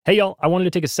Hey y'all, I wanted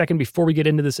to take a second before we get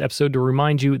into this episode to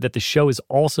remind you that the show is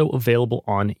also available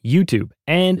on YouTube.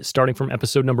 And starting from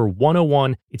episode number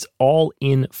 101, it's all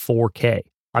in 4K.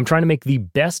 I'm trying to make the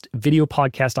best video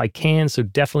podcast I can, so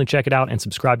definitely check it out and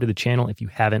subscribe to the channel if you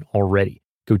haven't already.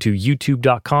 Go to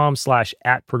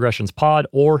youtube.com/@progressionspod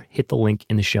or hit the link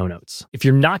in the show notes. If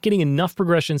you're not getting enough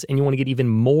progressions and you want to get even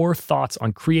more thoughts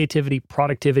on creativity,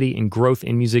 productivity, and growth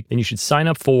in music, then you should sign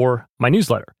up for my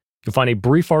newsletter. You'll find a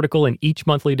brief article in each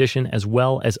monthly edition, as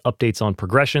well as updates on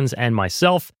progressions and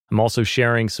myself. I'm also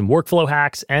sharing some workflow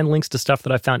hacks and links to stuff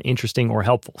that I found interesting or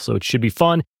helpful, so it should be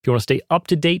fun. If you want to stay up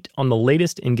to date on the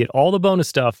latest and get all the bonus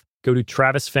stuff, go to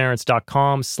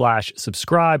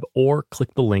travisference.com/subscribe or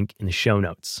click the link in the show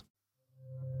notes.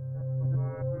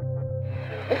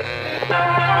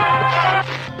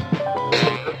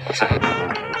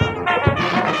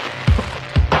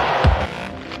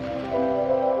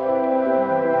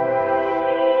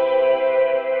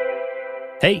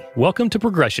 Hey, welcome to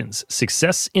Progressions,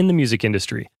 Success in the Music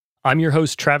Industry. I'm your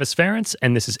host, Travis Ference,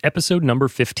 and this is episode number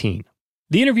 15.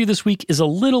 The interview this week is a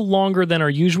little longer than our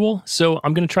usual, so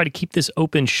I'm going to try to keep this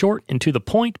open short and to the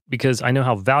point because I know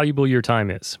how valuable your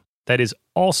time is. That is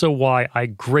also why I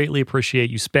greatly appreciate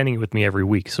you spending it with me every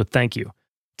week, so thank you.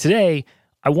 Today,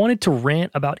 I wanted to rant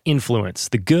about influence,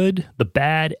 the good, the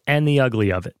bad, and the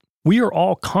ugly of it. We are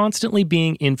all constantly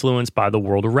being influenced by the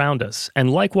world around us,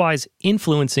 and likewise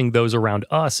influencing those around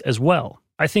us as well.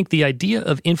 I think the idea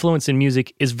of influence in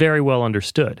music is very well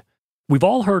understood. We've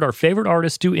all heard our favorite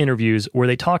artists do interviews where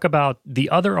they talk about the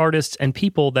other artists and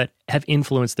people that have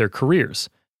influenced their careers.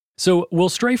 So we'll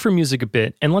stray from music a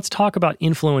bit, and let's talk about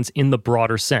influence in the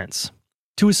broader sense.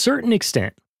 To a certain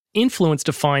extent, influence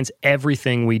defines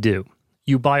everything we do.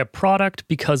 You buy a product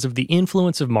because of the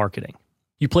influence of marketing.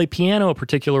 You play piano a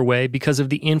particular way because of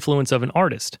the influence of an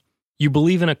artist. You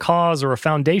believe in a cause or a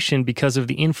foundation because of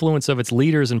the influence of its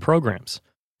leaders and programs.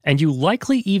 And you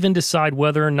likely even decide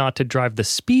whether or not to drive the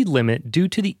speed limit due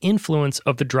to the influence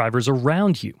of the drivers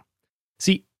around you.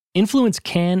 See, influence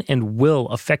can and will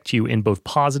affect you in both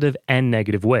positive and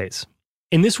negative ways.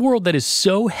 In this world that is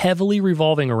so heavily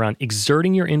revolving around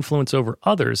exerting your influence over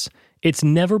others, it's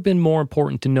never been more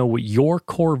important to know what your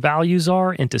core values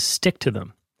are and to stick to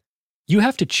them. You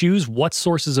have to choose what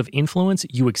sources of influence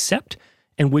you accept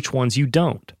and which ones you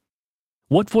don't.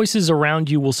 What voices around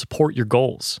you will support your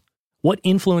goals? What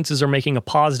influences are making a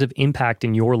positive impact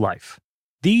in your life?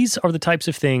 These are the types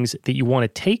of things that you want to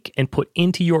take and put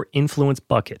into your influence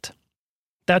bucket.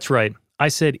 That's right, I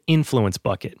said influence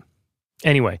bucket.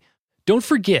 Anyway, don't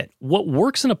forget, what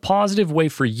works in a positive way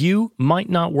for you might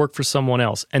not work for someone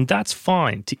else, and that's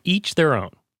fine, to each their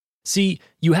own. See,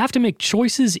 you have to make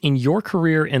choices in your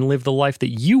career and live the life that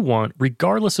you want,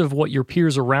 regardless of what your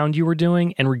peers around you are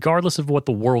doing and regardless of what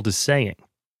the world is saying.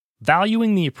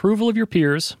 Valuing the approval of your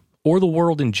peers, or the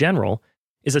world in general,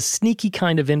 is a sneaky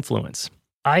kind of influence.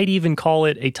 I'd even call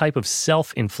it a type of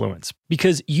self-influence,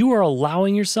 because you are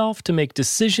allowing yourself to make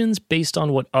decisions based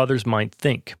on what others might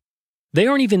think. They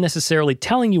aren't even necessarily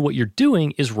telling you what you're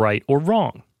doing is right or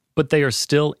wrong, but they are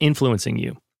still influencing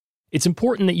you. It's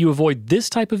important that you avoid this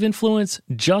type of influence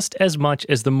just as much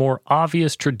as the more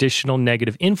obvious traditional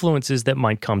negative influences that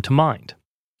might come to mind.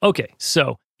 Okay,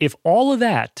 so if all of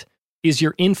that is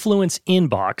your influence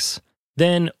inbox,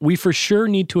 then we for sure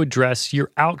need to address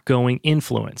your outgoing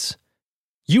influence.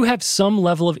 You have some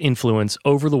level of influence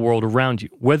over the world around you,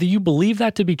 whether you believe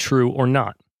that to be true or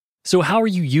not. So how are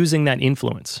you using that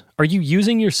influence? Are you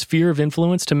using your sphere of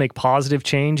influence to make positive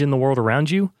change in the world around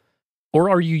you? Or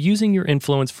are you using your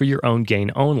influence for your own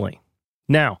gain only?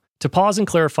 Now, to pause and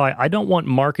clarify, I don't want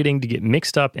marketing to get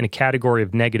mixed up in a category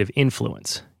of negative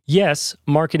influence. Yes,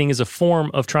 marketing is a form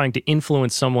of trying to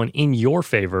influence someone in your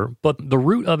favor, but the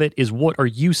root of it is, what are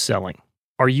you selling?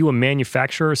 Are you a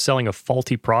manufacturer selling a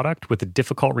faulty product with a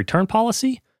difficult return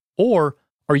policy? Or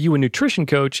are you a nutrition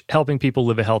coach helping people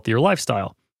live a healthier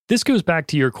lifestyle? This goes back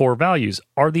to your core values.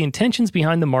 Are the intentions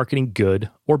behind the marketing good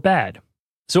or bad?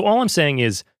 So all I'm saying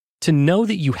is, to know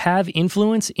that you have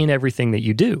influence in everything that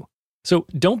you do. So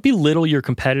don't belittle your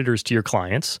competitors to your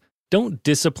clients. Don't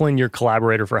discipline your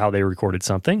collaborator for how they recorded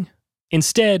something.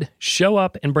 Instead, show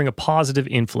up and bring a positive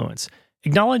influence.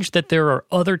 Acknowledge that there are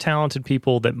other talented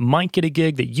people that might get a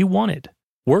gig that you wanted.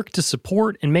 Work to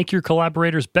support and make your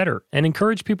collaborators better, and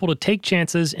encourage people to take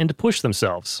chances and to push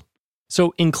themselves.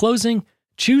 So in closing,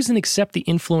 choose and accept the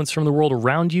influence from the world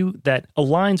around you that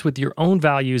aligns with your own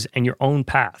values and your own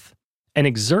path, and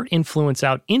exert influence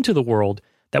out into the world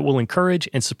that will encourage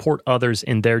and support others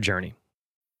in their journey.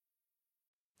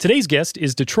 Today's guest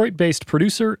is Detroit-based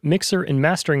producer, mixer, and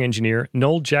mastering engineer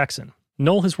Noel Jackson.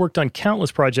 Noel has worked on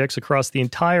countless projects across the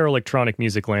entire electronic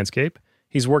music landscape.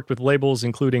 He's worked with labels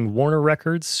including Warner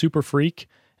Records, Super Freak,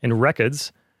 and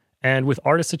Records, and with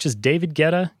artists such as David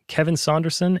Guetta, Kevin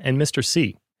Saunderson, and Mr.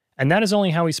 C. And that is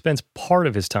only how he spends part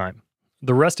of his time.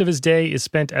 The rest of his day is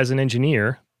spent as an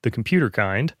engineer, the computer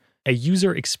kind, a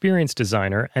user experience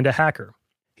designer, and a hacker.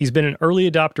 He's been an early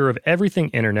adopter of everything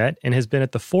internet and has been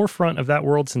at the forefront of that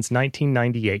world since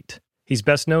 1998. He's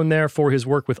best known there for his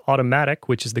work with Automatic,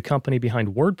 which is the company behind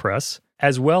WordPress,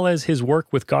 as well as his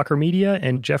work with Gawker Media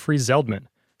and Jeffrey Zeldman.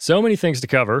 So many things to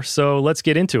cover, so let's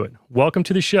get into it. Welcome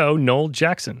to the show, Noel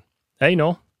Jackson. Hey,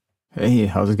 Noel. Hey,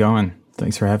 how's it going?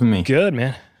 Thanks for having me. Good,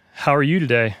 man. How are you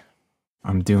today?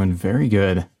 I'm doing very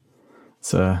good.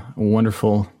 It's a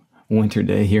wonderful winter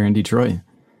day here in Detroit.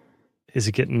 Is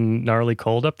it getting gnarly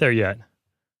cold up there yet?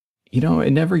 You know,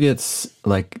 it never gets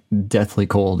like deathly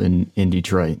cold in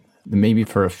Detroit. Maybe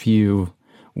for a few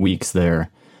weeks there.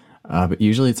 But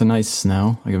usually it's a nice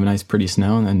snow, like a nice pretty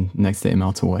snow, and then next day it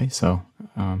melts away. So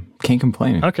can't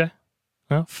complain. Okay.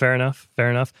 Well, fair enough.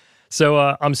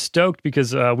 So I'm stoked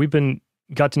because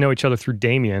got to know each other through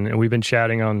Damien, and we've been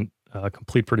chatting on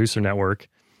Complete Producer Network.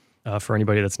 For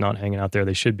anybody that's not hanging out there,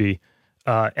 they should be.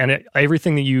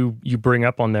 Everything that you bring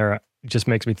up on there just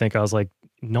makes me think, I was like,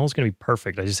 Noel's going to be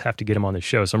perfect. I just have to get him on the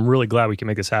show. So I'm really glad we can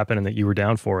make this happen and that you were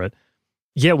down for it.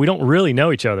 Yeah, we don't really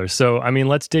know each other. So, I mean,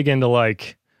 let's dig into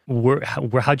like,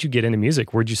 how'd you get into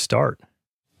music? Where'd you start?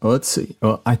 Well, let's see.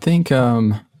 Well, I think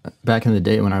back in the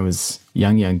day when I was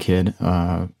young kid,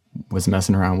 was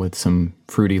messing around with some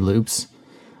Fruity Loops.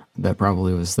 That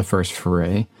probably was the first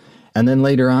foray. And then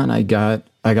later on, I got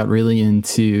really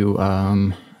into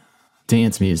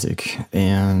dance music,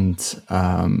 and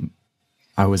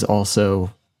I was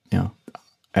also, you know,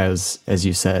 as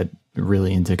you said,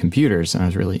 really into computers, and I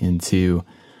was really into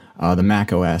the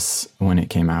Mac OS when it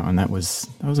came out, and that was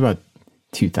about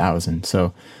 2000.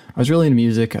 So I was really into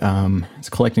music. I was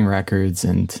collecting records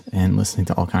and listening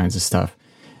to all kinds of stuff.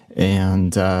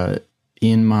 And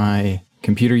in my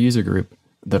computer user group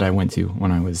that I went to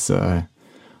when I was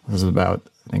about,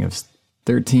 I think I was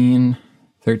 13,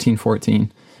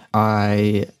 14,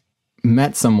 I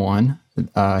met someone,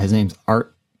 his name's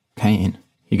Art Payne.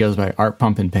 He goes by Art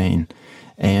Pumpin' Payne.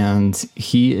 And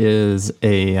he is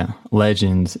a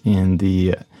legend in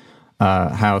the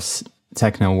house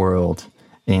techno world.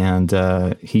 And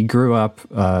he grew up,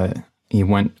 he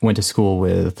went to school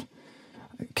with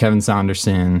Kevin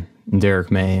Saunderson,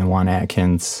 Derek May, and Juan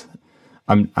Atkins.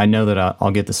 I know that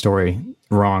I'll get the story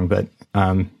wrong, but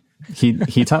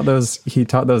he taught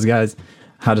those guys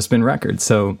how to spin records.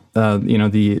 So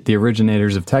the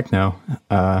originators of techno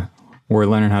were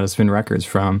learning how to spin records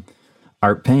from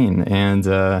Art Payne, and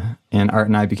Art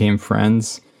and I became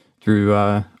friends through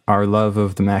our love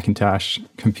of the Macintosh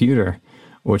computer,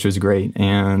 which was great.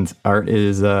 And Art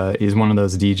is one of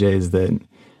those DJs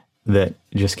that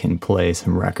just can play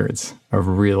some records.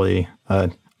 Really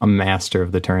a master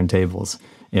of the turntables,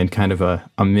 and kind of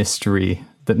a mystery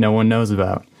that no one knows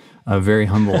about. A very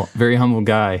humble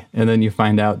guy. And then you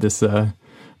find out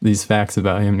these facts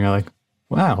about him, and you're like,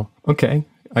 wow, okay,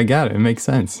 I got it. It makes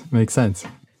sense.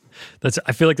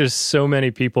 I feel like there's so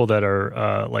many people that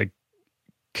are like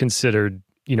considered,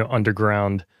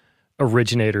 underground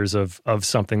originators of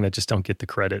something that just don't get the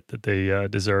credit that they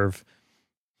deserve.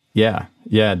 Yeah,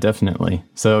 definitely.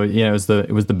 So it was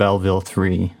the Belleville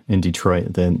 3 in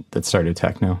Detroit that started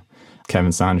techno.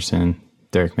 Kevin Saunderson,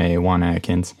 Derek May, Juan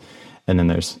Atkins, and then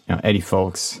there's Eddie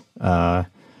Fowlkes,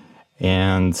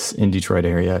 and in Detroit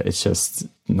area it's just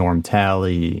Norm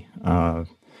Talley,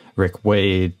 Rick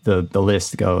Wade. The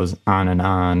list goes on and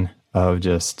on of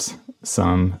just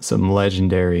some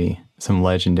legendary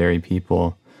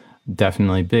people.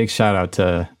 Definitely big shout out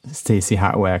to Stacy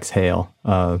Hot Wax Hale.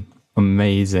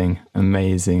 Amazing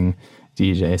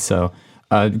DJ. So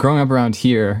growing up around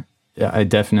here, I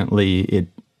definitely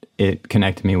it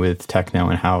connected me with techno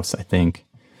and house, I think,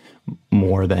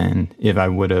 more than if I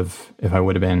would have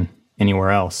been anywhere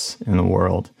else in the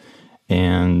world.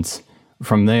 And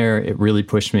from there, it really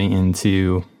pushed me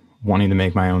into wanting to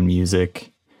make my own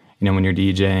music. When you're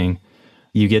DJing,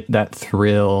 you get that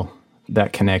thrill,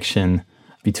 that connection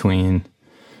between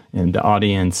the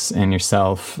audience and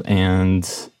yourself,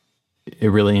 and it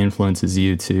really influences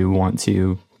you to want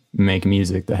to make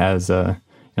music that has that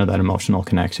emotional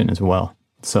connection as well.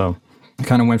 So I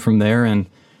kind of went from there and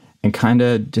kind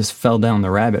of just fell down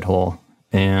the rabbit hole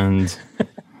and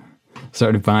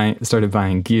started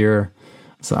buying gear,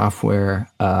 software,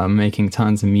 making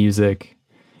tons of music,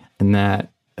 and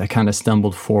that I kind of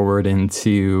stumbled forward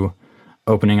into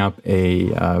opening up a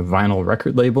vinyl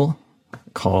record label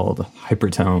called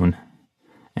Hypertone.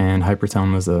 and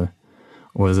Hypertone was a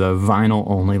vinyl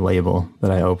only label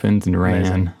that I opened and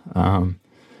ran.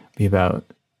 It's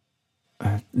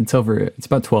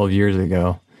about 12 years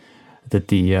ago that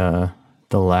the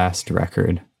last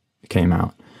record came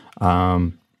out.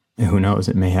 Who knows?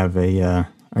 It may have a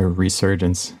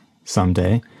resurgence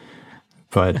someday,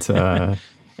 but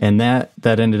and that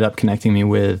ended up connecting me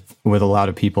with a lot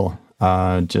of people,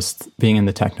 just being in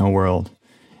the techno world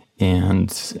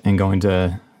and going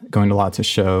to lots of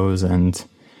shows and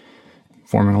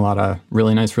forming a lot of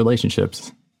really nice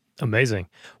relationships. Amazing.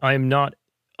 I am not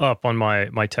up on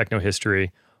my techno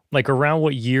history. Like, around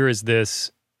what year is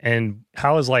this, and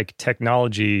how is like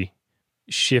technology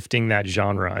shifting that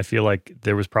genre? I feel like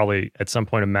there was probably at some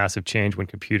point a massive change when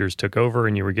computers took over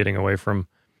and you were getting away from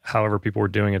however people were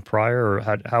doing it prior,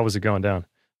 or how was it going down?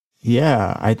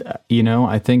 Yeah, I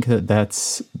think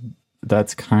that's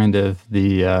kind of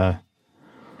the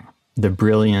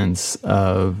brilliance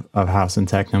of house and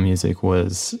techno music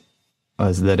was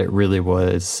that it really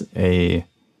was a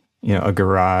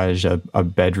garage, a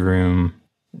bedroom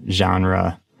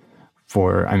genre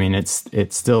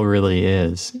it still really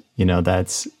is,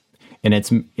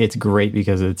 it's great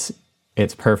because it's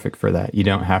perfect for that. You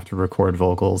don't have to record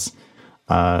vocals.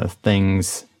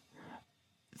 Things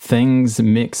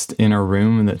mixed in a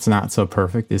room that's not so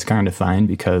perfect is kind of fine,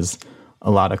 because a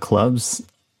lot of clubs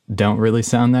don't really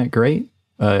sound that great.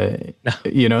 So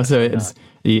it's,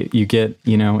 you get,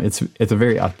 it's a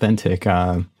very authentic,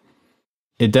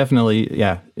 it definitely,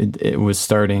 it was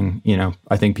starting,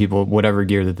 I think people, whatever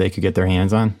gear that they could get their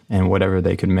hands on and whatever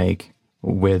they could make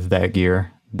with that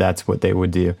gear, that's what they would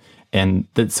do. And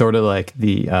that's sort of like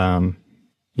the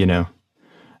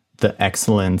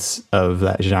excellence of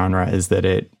that genre is that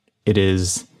it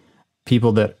is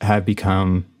people that have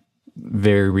become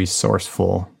very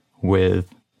resourceful with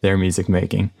their music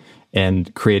making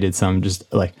and created some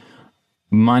just like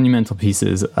monumental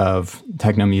pieces of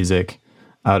techno music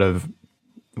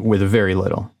with very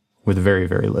very,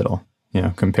 very little,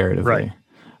 comparatively.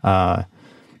 Right.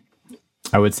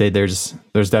 I would say there's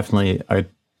definitely a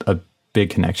big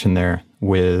connection there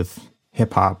with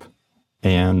hip hop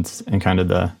and kind of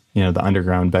the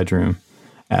underground bedroom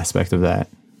aspect of that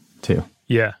too.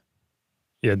 Yeah.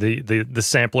 Yeah. The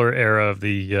sampler era of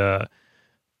the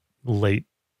late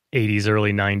 80s,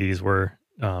 early 90s where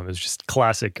it was just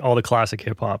classic, all the classic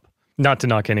hip hop. Not to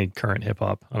knock any current hip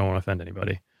hop. I don't want to offend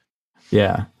anybody.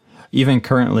 Yeah. Even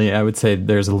currently, I would say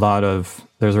there's a lot of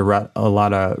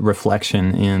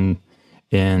reflection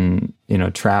in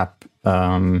trap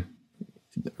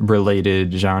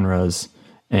related genres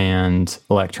and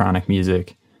electronic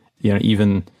music.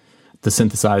 Even the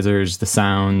synthesizers, the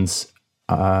sounds.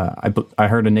 I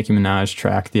heard a Nicki Minaj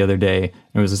track the other day.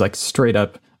 And it was just like straight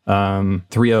up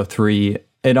 303.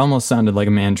 It almost sounded like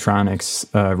a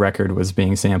Mantronix record was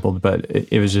being sampled, but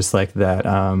it was just like that.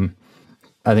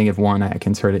 I think if Juan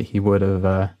Atkins heard it, it would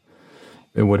have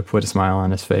put a smile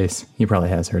on his face. He probably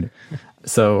has heard it.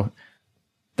 So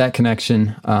that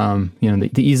connection,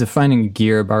 the ease of finding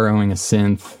gear, borrowing a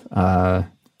synth.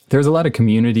 There's a lot of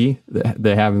community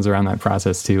that happens around that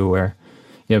process too, where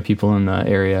people in the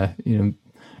area,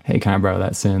 hey, can I borrow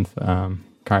that synth?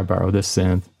 Can I borrow this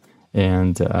synth?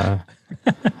 And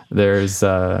there's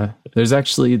a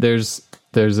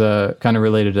kind of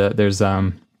related to, there's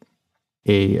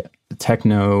a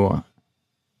techno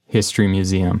history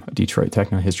museum, a Detroit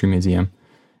Techno History Museum,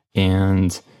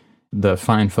 and the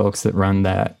fine folks that run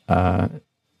that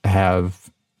have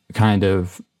kind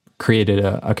of created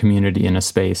a community and a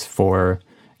space for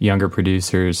younger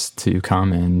producers to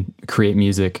come and create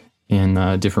music in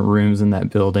different rooms in that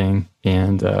building.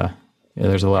 And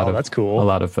there's a lot of, that's cool. A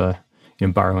lot of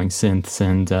borrowing synths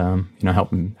and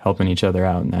helping each other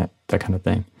out and that kind of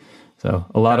thing. So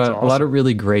a lot of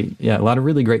really great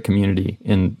community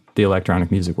in the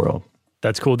electronic music world.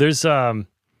 That's cool. There's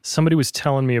somebody was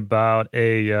telling me about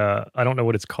I don't know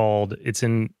what it's called. It's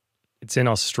in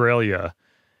Australia,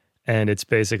 and it's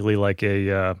basically like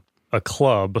a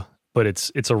club, but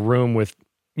it's a room with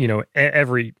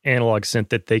every analog synth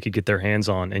that they could get their hands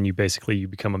on, and you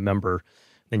become a member.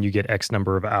 Then you get X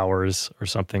number of hours or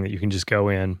something that you can just go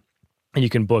in, and you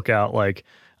can book out like,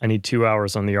 I need 2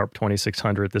 hours on the ARP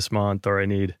 2600 this month, or I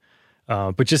need,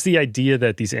 but just the idea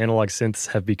that these analog synths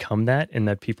have become that and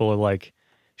that people are like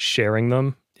sharing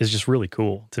them is just really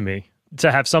cool to me.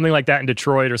 To have something like that in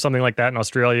Detroit or something like that in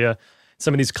Australia,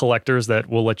 some of these collectors that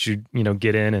will let you,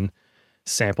 get in and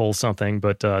sample something,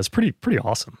 but it's pretty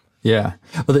awesome. Yeah.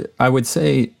 Well, I would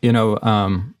say,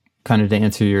 kind of to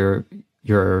answer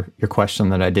your question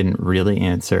that I didn't really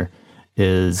answer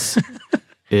is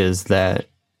that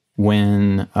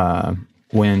when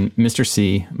when Mr.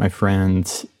 C, my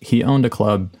friend, he owned a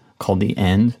club called The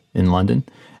End in London,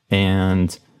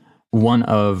 and one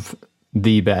of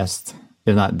the best,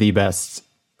 if not the best,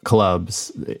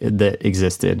 clubs that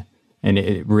existed. And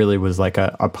it really was like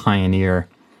a pioneer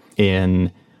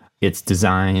in its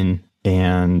design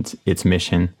and its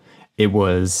mission. It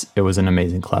was an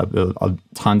amazing club.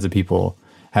 Tons of people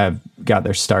have got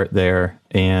their start there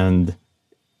and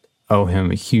owe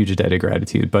him a huge debt of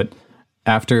gratitude. But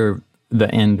after The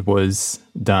End was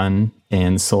done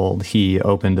and sold, he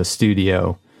opened a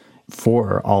studio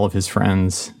for all of his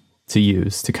friends to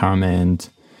use, to come and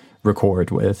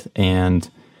record with. And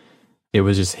it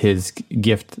was just his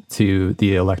gift to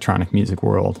the electronic music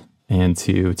world and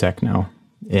to techno.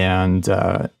 And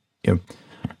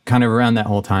kind of around that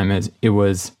whole time, it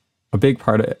was a big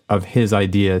part of his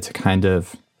idea to kind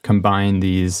of combine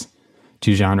these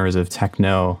two genres of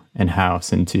techno and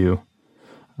house into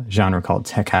a genre called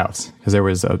tech house, because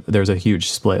there's a huge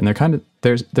split, and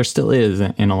there still is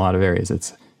in a lot of areas.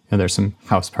 It's there's some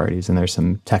house parties and there's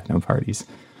some techno parties,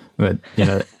 but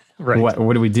right.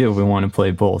 What do we do if we want to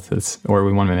play both? Or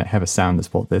we want to have a sound that's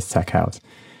both this tech house.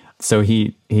 So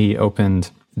he opened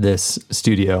this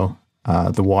studio,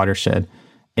 the Watershed,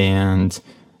 and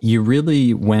you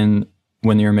really, when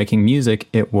you were making music,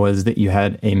 it was that you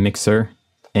had a mixer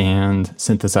and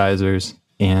synthesizers,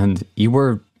 and you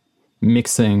were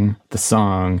mixing the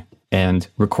song and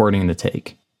recording the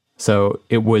take. So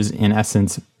it was, in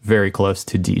essence, very close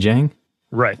to DJing.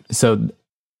 Right. So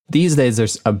these days,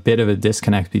 there's a bit of a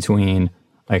disconnect between,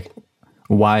 like,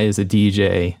 why is a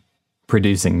DJ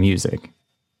producing music?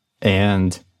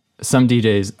 And some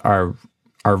DJs are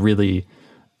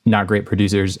not great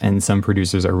producers, and some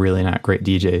producers are really not great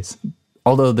DJs.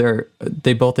 Although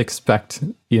they both expect,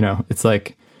 it's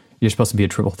like you're supposed to be a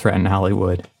triple threat in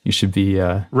Hollywood. You should be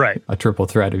right. a triple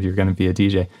threat if you're going to be a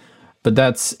DJ. But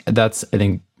that's I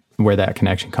think where that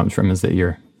connection comes from, is that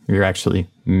you're actually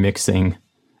mixing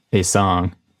a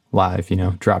song live,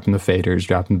 dropping the faders,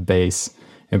 dropping the bass,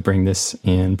 and bring this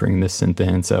in, bring this synth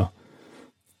in. So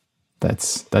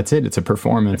that's it. It's a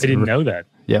performance. I didn't know that.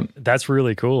 Yep. That's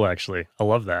really cool, actually. I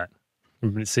love that.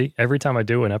 See, every time I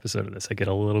do an episode of this, I get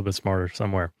a little bit smarter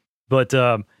somewhere. But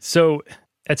so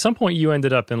at some point you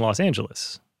ended up in Los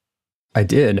Angeles. I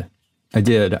did.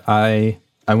 I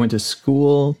went to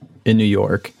school in New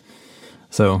York.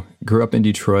 So grew up in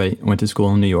Detroit, went to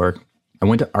school in New York. I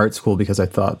went to art school because I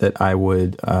thought that I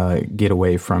would get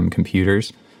away from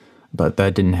computers, but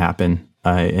that didn't happen.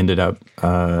 I ended up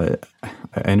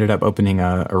opening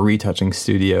a retouching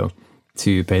studio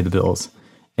to pay the bills,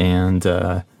 and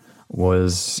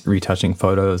was retouching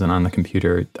photos, and on the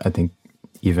computer, I think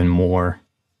even more.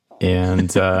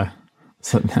 And so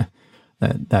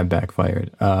that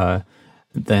backfired.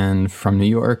 Then from New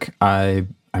York, I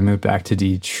moved back to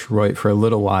Detroit for a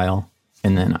little while,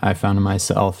 and then I found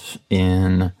myself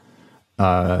at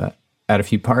a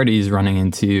few parties running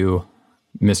into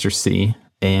Mr. C.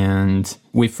 And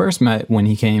we first met when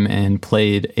he came and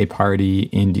played a party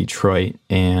in Detroit,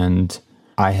 and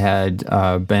I had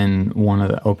been one of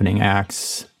the opening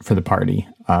acts for the party.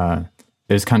 It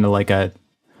was kind of like a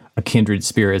kindred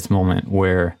spirits moment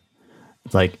where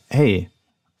it's like, hey,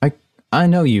 I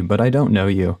know you, but I don't know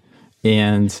you.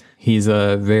 And he's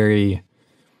a very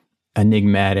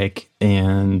enigmatic,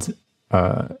 and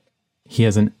he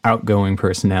has an outgoing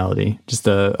personality. Just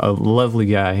a lovely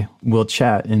guy. We'll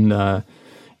chat and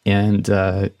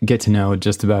get to know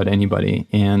just about anybody.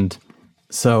 And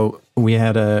so we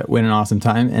had an awesome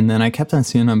time. And then I kept on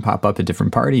seeing him pop up at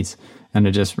different parties,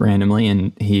 and just randomly.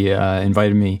 And he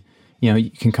invited me,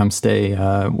 you can come stay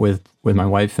with my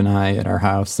wife and I at our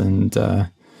house, and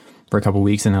for a couple of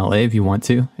weeks in LA if you want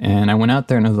to. And I went out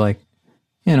there and I was like,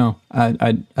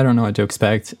 I don't know what to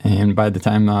expect. And by the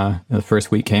time the first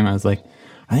week came, I was like,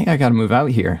 I think I got to move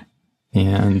out here.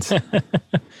 And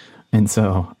and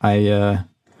so I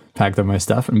packed up my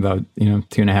stuff, and about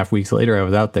 2.5 weeks later, I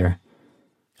was out there.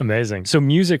 Amazing. So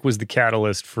music was the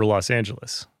catalyst for Los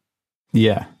Angeles.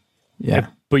 Yeah.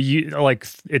 But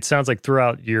it sounds like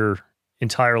throughout your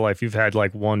entire life, you've had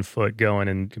like one foot going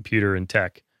in computer and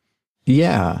tech.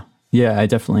 Yeah, I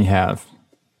definitely have.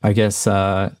 I guess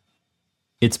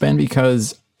it's been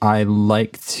because I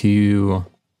like to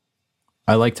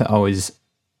always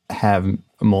have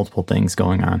multiple things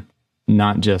going on,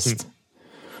 not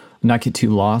get too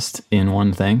lost in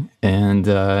one thing, and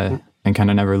kind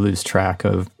of never lose track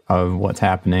of what's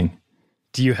happening.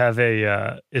 Do you have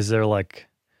is there a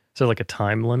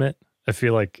time limit? I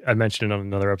feel like I mentioned it on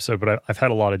another episode, but I've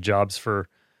had a lot of jobs for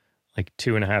like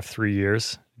 2.5, 3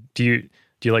 years. Do you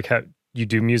like how you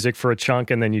do music for a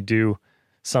chunk, and then you do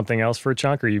something else for a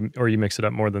chunk, or you mix it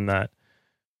up more than that?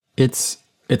 It's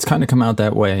kind of come out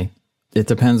that way. It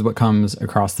depends what comes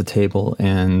across the table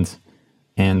and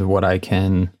what I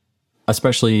can,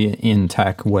 especially in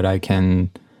tech, what I can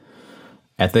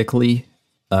ethically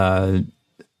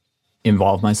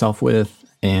involve myself with,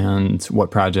 and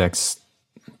what projects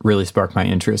really spark my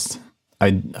interest.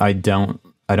 I don't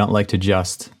like to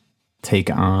just take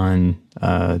on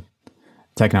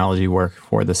technology work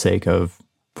for the sake of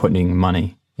putting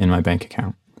money in my bank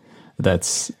account.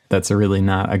 That's really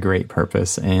not a great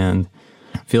purpose, and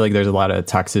I feel like there's a lot of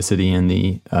toxicity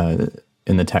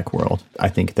in the tech world. I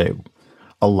think that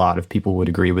a lot of people would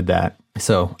agree with that.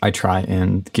 So I try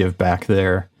and give back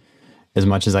there as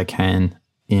much as I can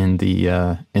in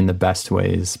the best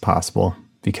ways possible,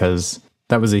 because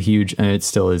that was and it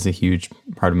still is a huge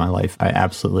part of my life. I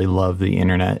absolutely love the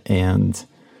internet, and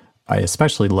I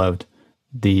especially loved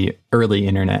the early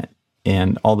internet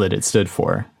and all that it stood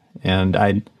for. And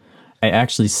I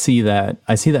actually see that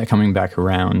coming back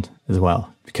around as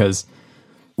well, because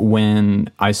when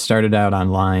I started out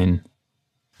online,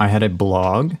 I had a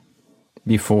blog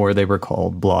before they were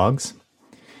called blogs.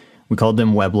 We called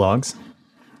them weblogs.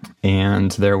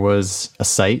 And there was a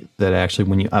site that actually,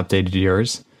 when you updated your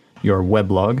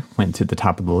weblog went to the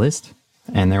top of the list.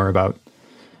 And there were about,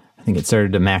 I think it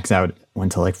started to max out,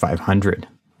 went to like 500.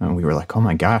 And we were like, oh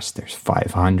my gosh, there's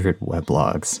 500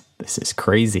 weblogs. This is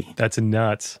crazy. That's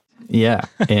nuts. Yeah.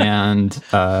 And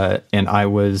I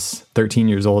was 13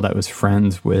 years old. I was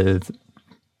friends with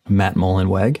Matt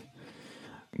Mullenweg.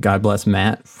 God bless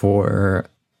Matt for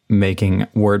making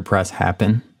WordPress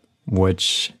happen,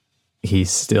 which he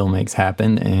still makes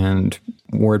happen. And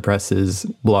WordPress is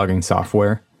blogging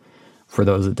software, for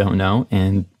those that don't know.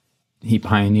 And he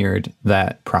pioneered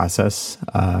that process.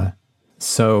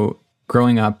 So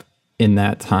growing up in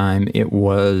that time, it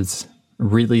was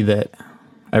really that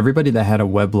everybody that had a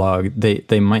weblog,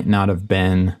 they might not have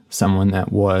been someone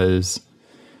that was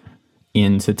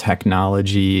into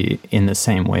technology in the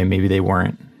same way. Maybe they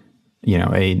weren't,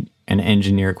 an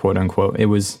engineer, quote unquote. It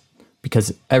was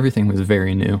because everything was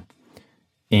very new.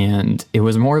 And it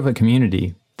was more of a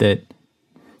community that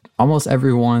almost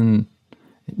everyone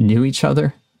knew each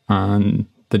other on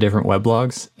the different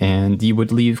weblogs, and you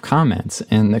would leave comments,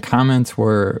 and the comments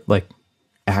were like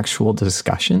actual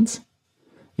discussions,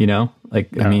 I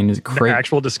mean, it's great.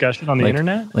 Actual discussion on the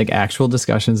internet? Like actual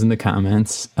discussions in the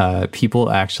comments, people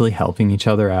actually helping each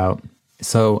other out.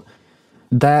 So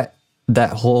that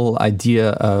whole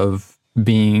idea of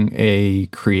being a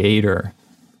creator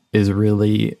is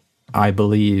really, I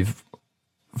believe,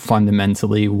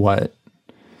 fundamentally what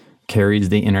carries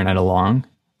the internet along.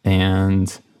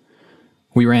 And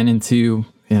we ran into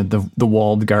the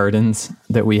walled gardens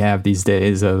that we have these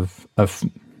days of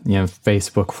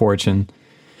Facebook fortune,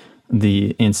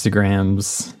 the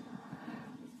Instagrams,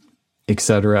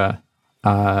 etc.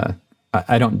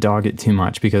 I don't dog it too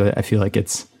much, because I feel like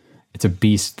it's a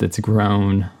beast that's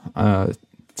grown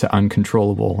to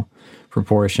uncontrollable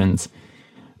proportions.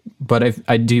 But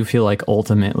I do feel like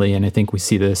ultimately, and I think we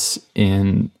see this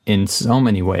in so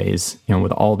many ways,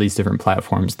 with all these different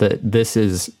platforms, that this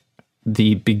is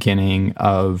the beginning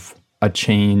of a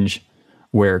change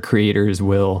where creators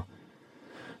will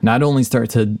not only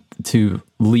start to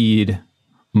lead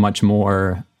much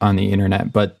more on the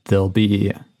internet, but there'll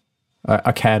be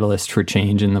a catalyst for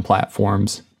change in the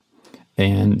platforms.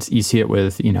 And you see it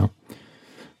with,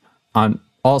 on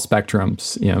all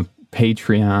spectrums,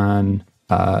 Patreon,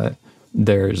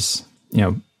 there's,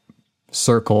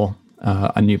 Circle,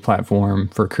 a new platform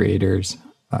for creators,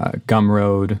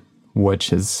 Gumroad, which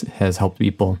has helped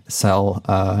people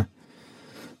sell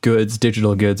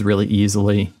digital goods really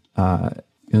easily.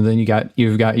 And then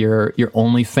you've got your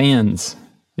OnlyFans,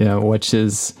 which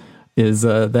is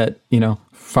that,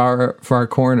 far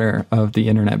corner of the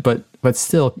internet, but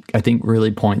still, I think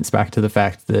really points back to the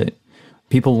fact that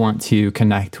people want to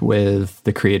connect with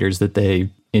the creators that they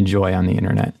enjoy on the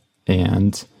internet.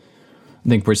 And I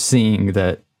think we're seeing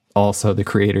that also the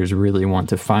creators really want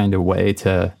to find a way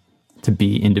to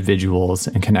be individuals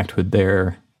and connect with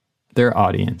their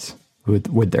audience,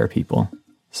 with their people.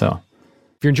 So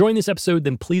if you're enjoying this episode,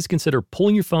 then please consider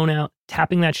pulling your phone out,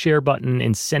 tapping that share button,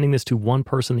 and sending this to one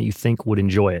person that you think would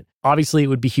enjoy it. Obviously, it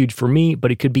would be huge for me,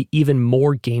 but it could be even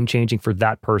more game-changing for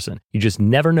that person. You just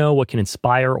never know what can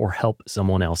inspire or help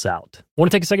someone else out. I want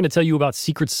to take a second to tell you about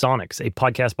Secret Sonics, a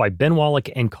podcast by Ben Wallach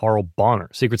and Carl Bonner.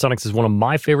 Secret Sonics is one of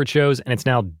my favorite shows, and it's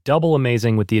now double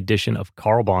amazing with the addition of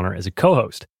Carl Bonner as a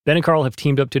co-host. Ben and Carl have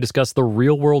teamed up to discuss the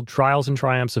real-world trials and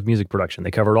triumphs of music production.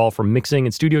 They cover it all from mixing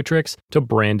and studio tricks to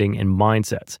branding and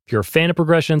mindsets. If you're a fan of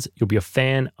Progressions, you'll be a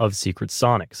fan of Secret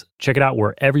Sonics. Check it out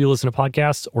wherever you listen to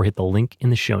podcasts or hit the link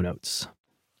in the show notes.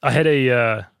 I had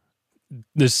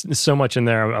there's so much in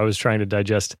there I was trying to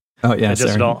digest. Oh yeah,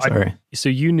 sorry. So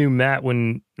you knew Matt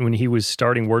when he was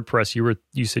starting WordPress.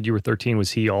 You said you were 13.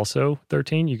 Was he also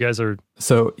 13? You guys are.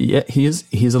 So yeah,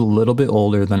 he's a little bit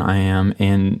older than I am,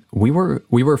 and we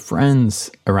were friends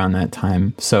around that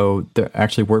time. So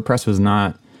actually, WordPress was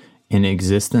not in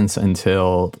existence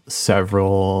until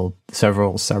several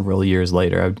years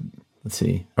later. Let's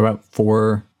see, about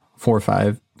 4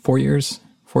 years.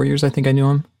 4 years, I think I knew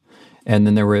him, and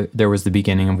then there was the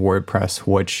beginning of WordPress,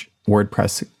 which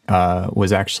WordPress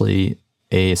was actually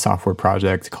a software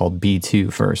project called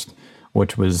B2 first,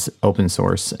 which was open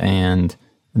source, and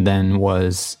then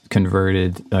was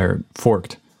converted or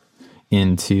forked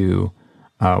into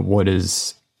what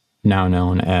is now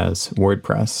known as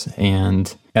WordPress.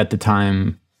 And at the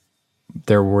time,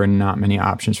 there were not many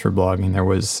options for blogging.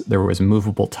 There was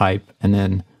movable type, and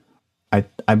then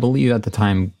I believe at the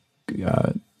time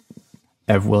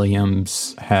Ev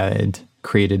Williams had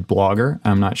created Blogger.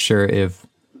 I'm not sure if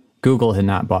Google had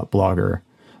not bought Blogger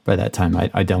by that time.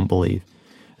 I don't believe.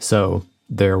 So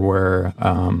there were,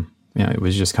 it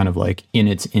was just kind of like in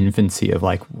its infancy of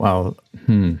like, well,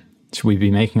 should we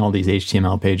be making all these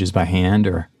HTML pages by hand,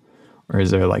 or is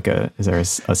there a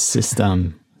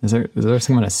system? Is there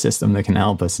some kind of system that can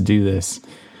help us do this?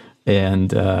 And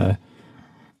the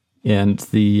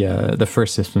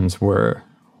first systems were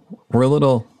a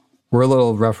little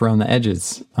rough around the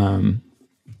edges,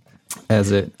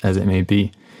 as it may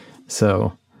be.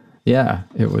 So yeah,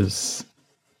 it was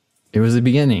the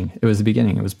beginning. It was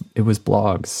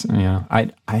blogs. You know,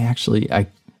 I actually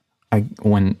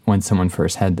when someone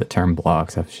first had the term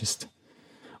blogs, I was just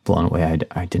blown away.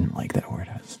 I didn't like that word.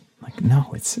 I was like,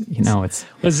 no, it's.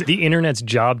 Was the internet's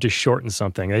job to shorten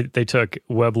something? They took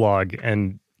weblog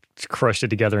and crushed it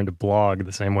together into blog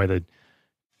the same way that,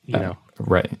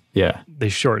 right. Yeah. They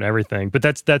shorten everything. But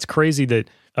that's crazy that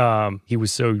he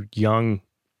was so young,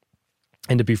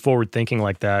 and to be forward thinking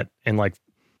like that, and like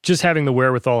just having the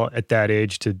wherewithal at that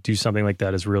age to do something like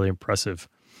that is really impressive.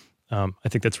 I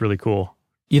think that's really cool.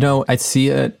 I see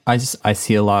it. I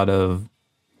see a lot of,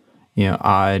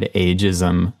 odd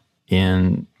ageism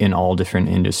in all different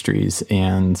industries,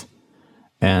 and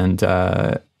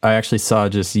I actually saw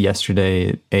just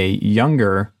yesterday a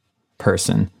younger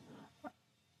person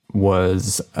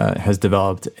has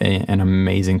developed an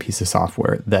amazing piece of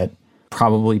software that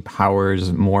probably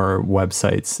powers more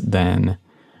websites than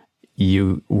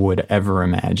you would ever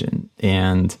imagine.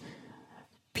 And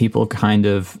people kind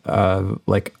of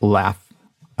laugh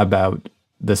about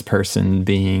this person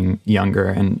being younger.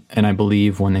 And I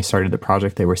believe when they started the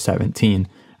project, they were 17.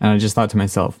 And I just thought to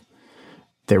myself,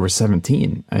 they were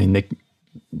 17. I mean,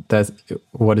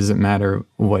 what does it matter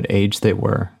what age they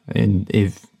were? And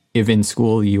if in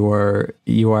school you are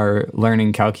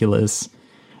learning calculus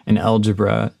and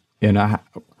algebra,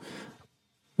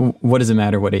 what does it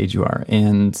matter what age you are?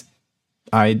 And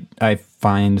I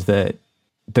find that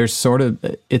there's sort of,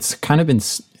 it's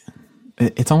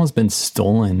almost been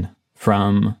stolen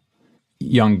from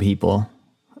young people,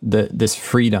 this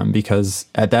freedom, because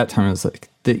at that time it was like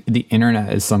the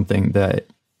internet is something that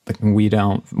we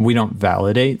don't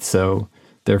validate, so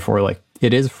therefore like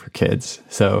it is for kids.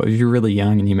 So if you're really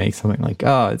young and you make something like,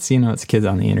 oh, it's kids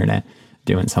on the internet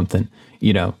doing something,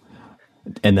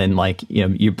 and then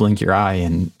you blink your eye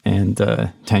and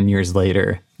 10 years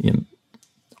later,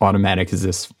 Automatic is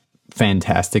this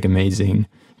fantastic, amazing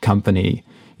company,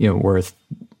 worth,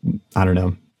 I don't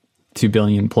know, 2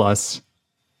 billion plus.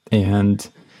 And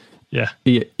yeah,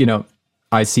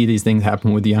 I see these things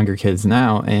happen with the younger kids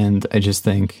now, and I just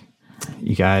think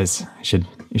you guys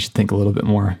you should think a little bit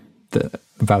more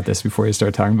about this before you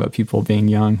start talking about people being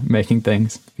young making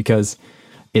things, because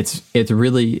it's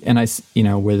really, and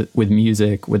with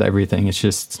music, with everything, it's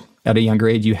just at a younger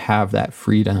age you have that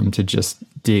freedom to just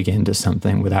dig into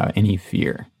something without any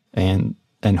fear, and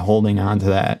holding on to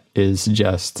that is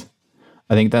just,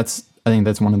 I think that's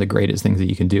one of the greatest things that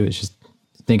you can do, is just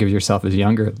think of yourself as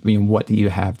younger. I mean, what do you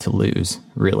have to lose,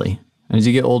 really? And as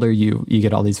you get older, you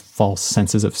get all these false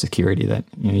senses of security that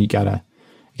you gotta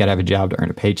have a job to earn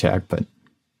a paycheck, but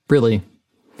really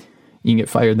you can get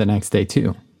fired the next day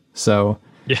too. So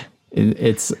yeah,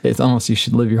 it's almost, you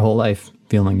should live your whole life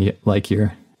feeling like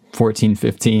you're 14,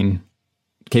 15,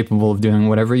 capable of doing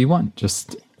whatever you want.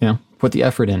 Just put the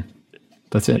effort in.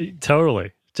 That's it.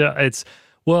 Totally. It's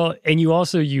well, and you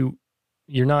also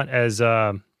you're not as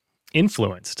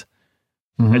influenced.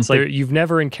 Mhm. It's like you've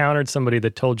never encountered somebody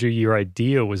that told you your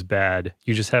idea was bad.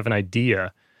 You just have an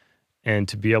idea, and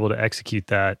to be able to execute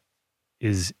that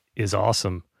is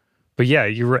awesome. But yeah,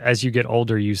 as you get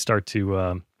older, you start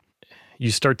to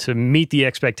meet the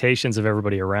expectations of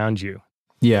everybody around you.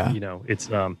 Yeah. It's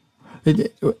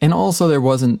And also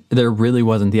there really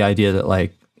wasn't the idea that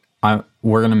like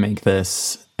we're gonna make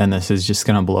this and this is just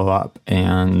gonna blow up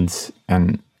and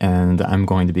I'm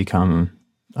going to become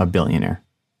a billionaire.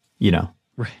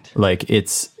 right. Like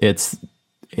it's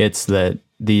that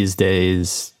these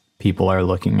days people are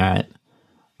looking at,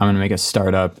 I'm gonna make a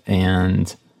startup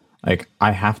and like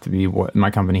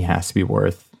my company has to be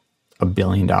worth $1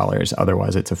 billion,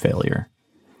 otherwise it's a failure.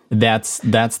 That's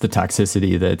the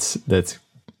toxicity that's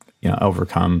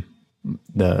overcome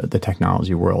the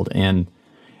technology world, and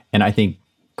I think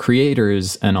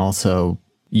creators and also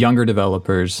younger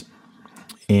developers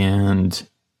and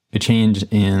a change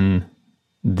in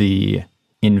the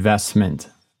investment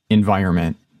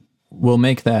environment will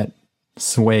make that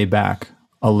sway back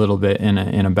a little bit in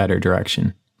a better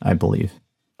direction, I believe.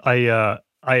 I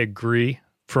agree.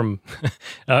 From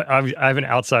I have an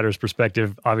outsider's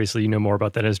perspective. Obviously, you know more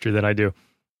about that history than I do.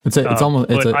 It's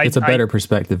a better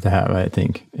perspective to have, I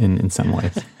think, in some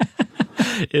ways.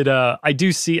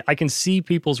 I can see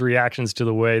people's reactions to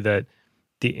the way that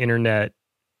the internet,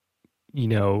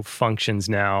 functions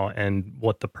now and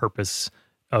what the purpose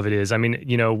of it is. I mean,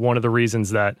 one of the reasons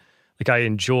that like I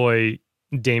enjoy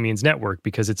Damien's network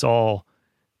because it's all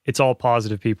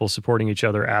positive people supporting each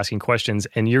other, asking questions,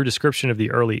 and your description of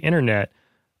the early internet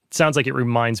sounds like it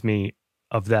reminds me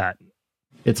of that.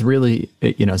 It's really,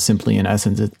 simply in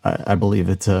essence, I believe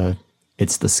it's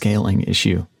the scaling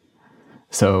issue.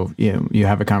 So, you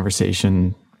have a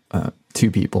conversation,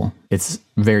 two people, it's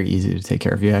very easy to take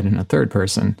care of. You add in a third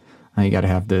person, you got to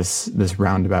have this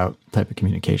roundabout type of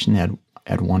communication,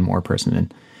 add one more person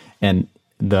in. And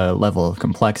the level of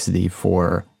complexity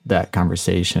for that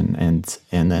conversation and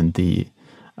then the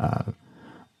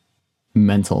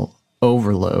mental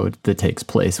overload that takes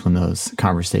place when those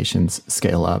conversations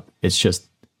scale up,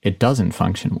 it doesn't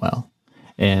function well.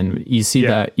 And you see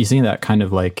that kind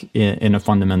of like in a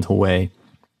fundamental way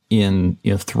in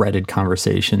threaded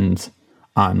conversations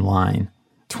online.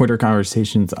 Twitter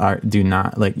conversations do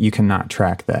not, like, you cannot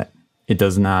track that. It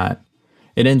does not.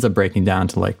 It ends up breaking down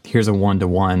to like, here's a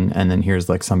 1-to-1 and then here's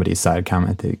like somebody's side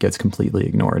comment that gets completely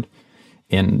ignored.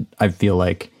 And I feel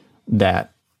like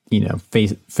that,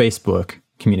 Facebook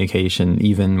communication,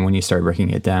 even when you start breaking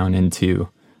it down into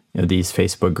these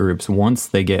Facebook groups, once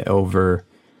they get over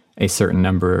a certain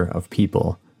number of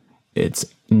people, it's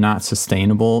not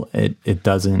sustainable. It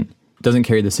doesn't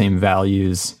carry the same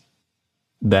values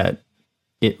that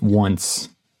it once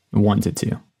wanted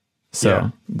to.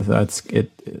 So that's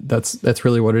it. That's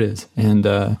really what it is. And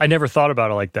I never thought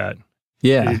about it like that.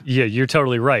 Yeah, you're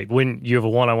totally right. When you have a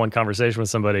one-on-one conversation with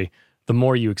somebody, the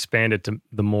more you expand it to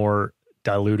the more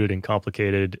diluted and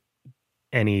complicated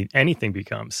anything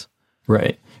becomes.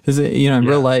 Right. Because in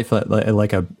real life,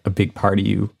 like a big party,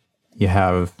 you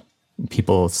have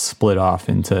people split off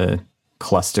into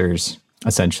clusters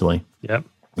essentially. Yep.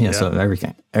 So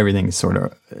everything sort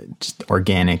of just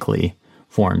organically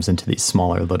forms into these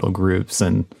smaller little groups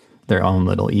and their own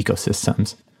little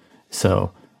ecosystems.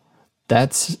 So I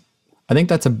think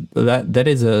that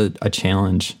is a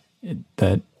challenge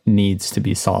that needs to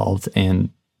be solved. And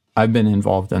I've been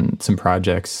involved in some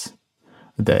projects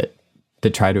that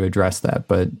try to address that.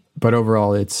 But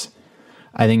overall,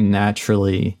 I think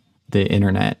naturally the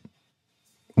internet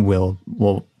will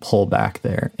pull back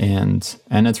there, and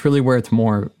it's really where it's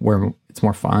more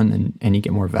fun and you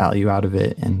get more value out of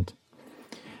it, and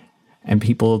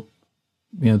people,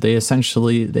 they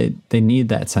essentially they need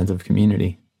that sense of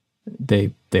community.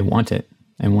 They want it,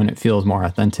 and when it feels more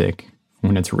authentic,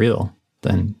 when it's real,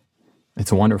 then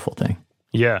it's a wonderful thing.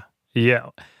 Yeah.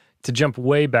 To jump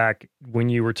way back when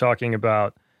you were talking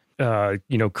about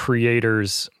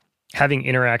creators having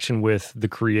interaction with the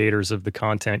creators of the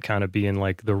content kind of being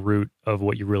like the root of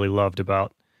what you really loved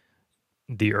about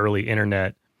the early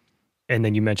internet. And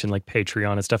then you mentioned like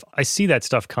Patreon and stuff. I see that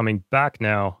stuff coming back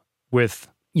now with,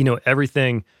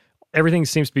 everything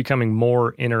seems to be becoming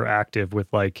more interactive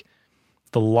with like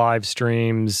the live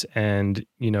streams and,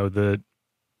 the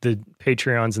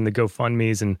Patreons and the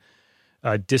GoFundMes and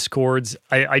Discords.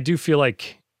 I do feel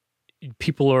like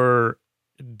people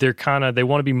they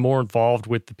want to be more involved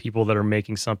with the people that are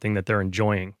making something that they're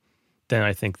enjoying than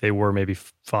I think they were maybe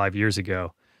 5 years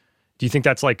ago. Do you think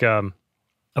that's like a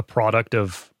product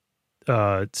of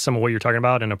some of what you're talking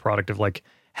about and a product of like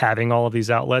having all of these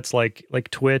outlets like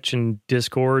Twitch and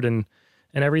Discord and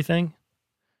everything?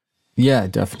 Yeah,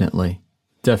 definitely.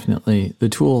 Definitely. The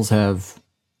tools have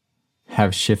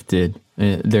shifted.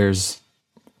 There's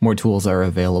more tools that are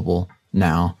available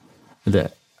now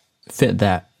that fit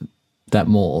that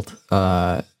mold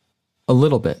a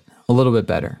little bit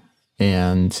better.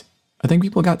 And I think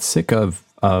people got sick of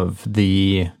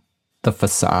the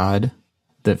facade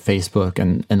that Facebook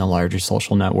and the larger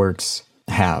social networks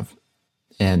have.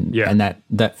 And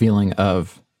that feeling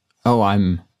of, oh,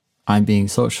 I'm being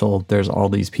social. There's all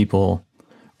these people,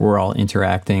 we're all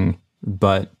interacting,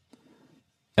 but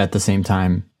at the same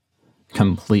time,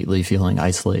 completely feeling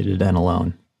isolated and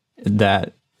alone.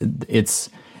 That it's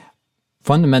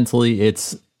fundamentally,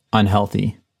 it's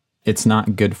unhealthy. It's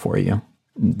not good for you.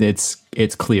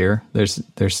 It's clear. There's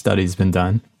studies been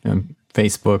done.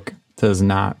 Facebook does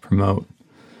not promote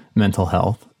mental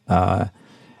health,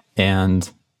 and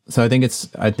so I think it's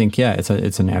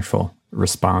a natural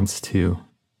response to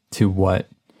what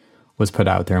was put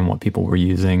out there and what people were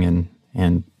using,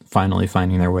 and finally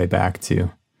finding their way back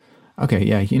to, okay,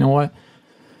 yeah, you know what?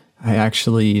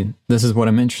 This is what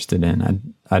I'm interested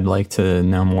in. I'd like to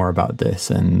know more about this,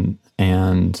 and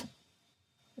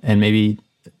maybe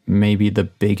the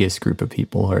biggest group of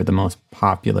people or the most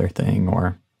popular thing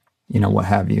or, what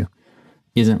have you,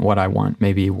 isn't what I want.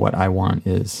 Maybe what I want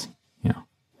is,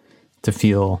 to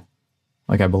feel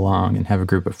like I belong and have a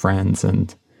group of friends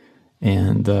and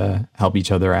help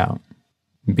each other out,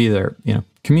 be there,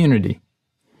 community.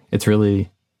 It's really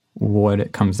what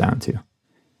it comes down to.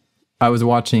 I was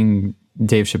watching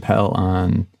Dave Chappelle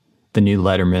on the new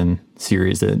Letterman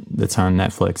series that's on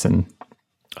Netflix, and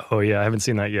oh yeah, I haven't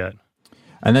seen that yet.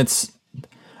 And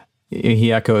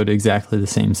he echoed exactly the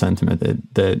same sentiment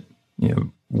that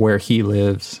where he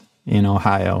lives in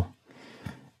Ohio,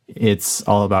 it's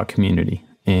all about community,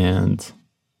 and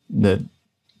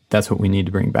that's what we need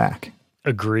to bring back.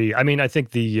 Agree. I mean, I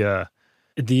think the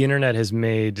internet has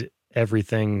made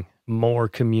everything more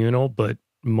communal, but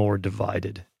more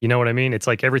divided. You know what I mean? It's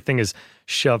like everything is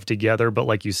shoved together, but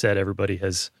like you said, everybody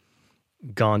has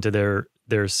gone to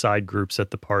their side groups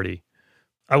at the party.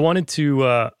 I wanted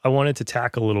to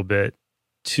tack a little bit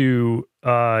to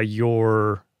I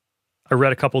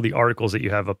read a couple of the articles that you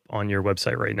have up on your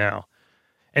website right now.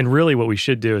 And really what we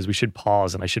should do is we should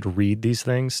pause and I should read these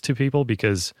things to people,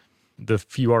 because the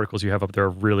few articles you have up there are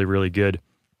really, really good.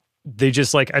 They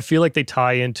just I feel like they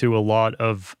tie into a lot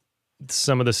of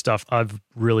some of the stuff I've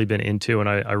really been into, and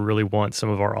I really want some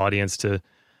of our audience to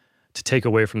take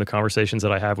away from the conversations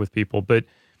that I have with people. But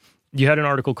you had an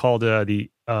article called the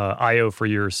IO for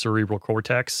your cerebral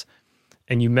cortex,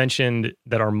 and you mentioned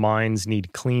that our minds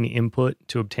need clean input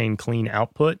to obtain clean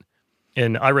output.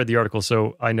 And I read the article,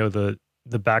 so I know the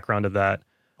background of that.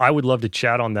 I would love to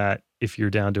chat on that if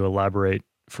you're down to elaborate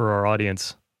for our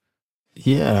audience.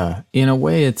 Yeah, in a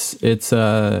way, it's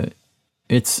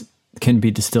can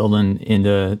be distilled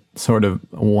into sort of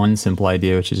one simple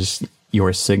idea, which is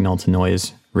your signal to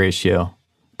noise ratio.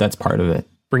 That's part of it.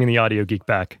 Bringing the audio geek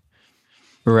back.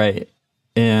 Right.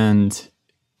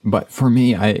 But for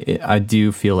me, I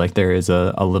do feel like there is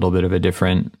a little bit of a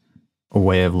different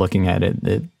way of looking at it,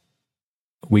 that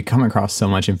we come across so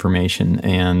much information,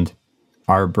 and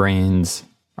our brains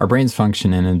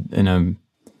function in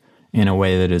a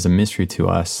way that is a mystery to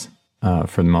us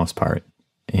for the most part.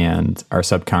 And our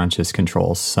subconscious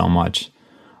controls so much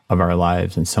of our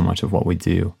lives and so much of what we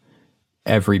do.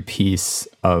 Every piece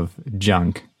of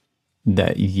junk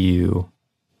that you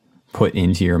put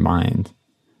into your mind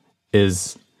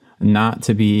is not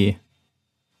to be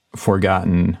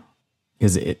forgotten,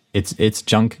 because it's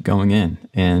junk going in,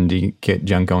 and you get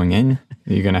junk going in,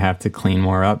 you're going to have to clean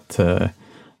more up to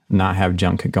not have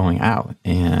junk going out.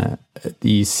 And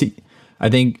you see, I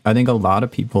think a lot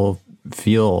of people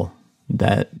feel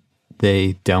that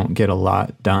they don't get a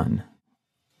lot done.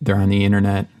 They're on the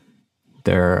internet,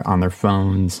 they're on their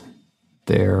phones,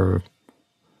 they're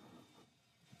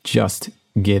just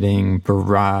getting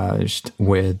barraged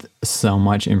with so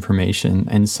much information,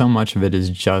 and so much of it is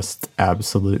just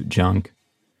absolute junk.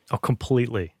 Oh,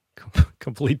 completely.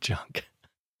 Complete junk.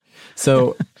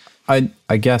 So I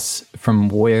guess from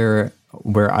where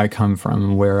I come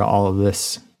from, where all of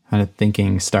this kind of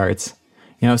thinking starts,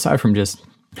 aside from just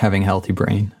having a healthy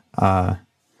brain,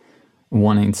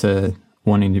 wanting to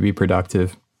be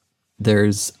productive,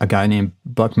 there's a guy named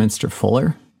Buckminster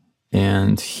Fuller,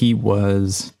 and he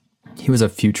was a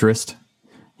futurist.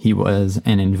 He was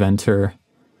an inventor.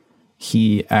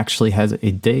 He actually has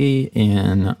a day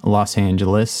in Los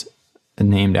Angeles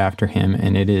named after him,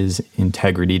 and it is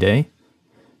Integrity Day.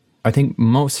 I think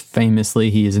most famously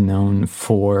he is known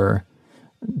for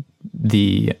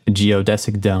the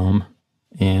Geodesic Dome,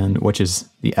 and which is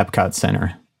the Epcot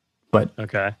Center. But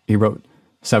Okay. he wrote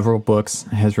several books,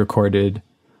 has recorded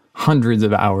hundreds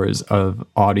of hours of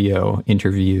audio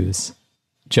interviews,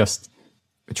 just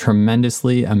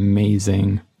tremendously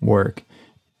amazing work.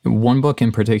 One book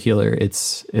in particular,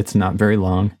 it's not very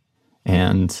long,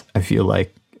 and I feel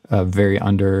like a very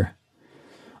underlooked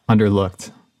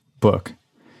book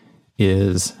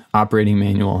is Operating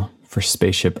Manual for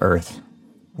Spaceship Earth,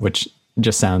 which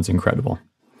just sounds incredible,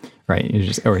 right?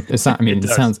 It's not. I mean, it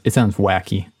sounds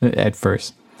wacky at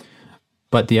first,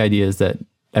 but the idea is that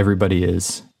everybody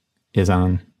is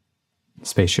on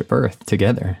Spaceship Earth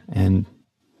together, and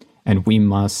we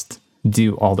must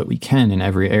do all that we can in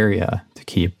every area to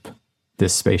keep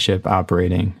this spaceship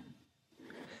operating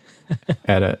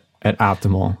at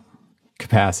optimal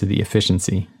capacity,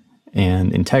 efficiency,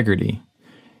 and integrity.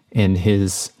 And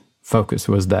his focus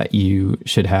was that you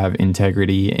should have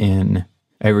integrity in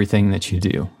everything that you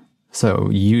do. So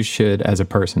you should, as a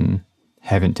person,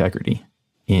 have integrity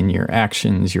in your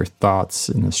actions, your thoughts,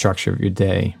 in the structure of your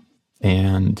day.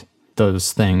 And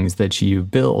those things that you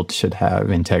build should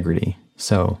have integrity.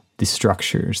 So the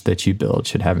structures that you build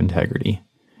should have integrity.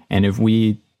 And if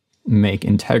we make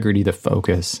integrity the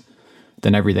focus,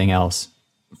 then everything else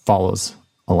follows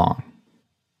along.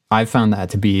 I found that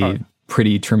to be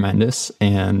pretty tremendous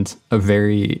and a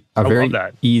very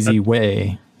easy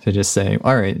way to just say,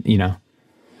 all right,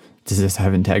 does this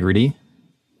have integrity?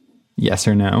 Yes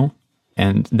or no?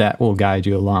 And that will guide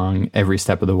you along every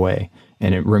step of the way.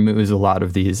 And it removes a lot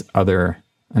of these other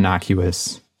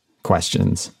innocuous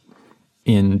questions.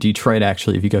 In Detroit,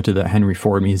 actually, if you go to the Henry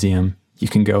Ford Museum, you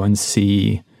can go and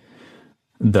see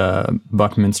the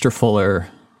Buckminster Fuller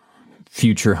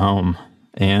future home.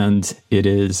 And it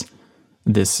is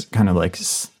this kind of like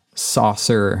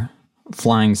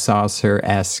flying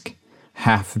saucer-esque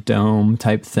half dome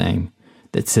type thing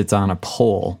that sits on a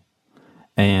pole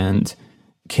and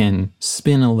can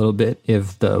spin a little bit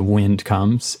if the wind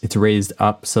comes. It's raised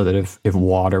up so that if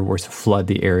water were to flood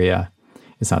the area,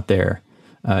 it's not there.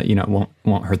 It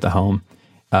won't hurt the home.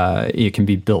 It can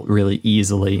be built really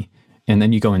easily. And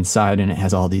then you go inside and it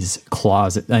has all these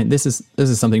closets. This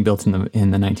is something built in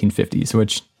the 1950s,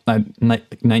 which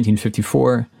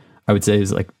 1954 I would say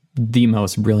is like the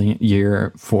most brilliant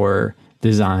year for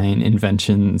design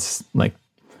inventions, like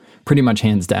pretty much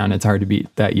hands down. It's hard to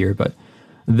beat that year, but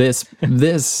this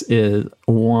is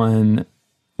one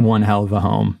hell of a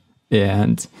home,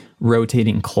 and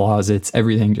rotating closets,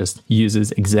 everything just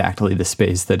uses exactly the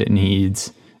space that it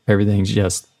needs. Everything's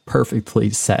just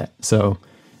perfectly set. So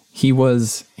he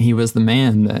was the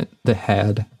man that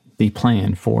had the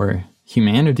plan for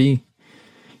humanity,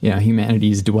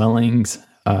 humanity's dwellings,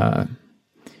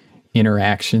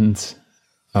 interactions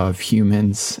of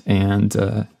humans,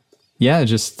 and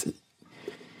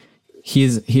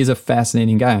he's a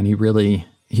fascinating guy, and he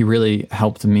really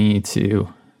helped me to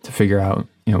figure out,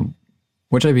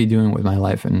 what should I be doing with my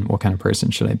life and what kind of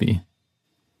person should I be?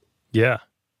 Yeah,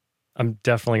 I'm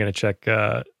definitely going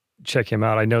to check him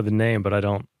out. I know the name, but I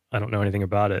don't know anything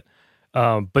about it.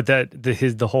 But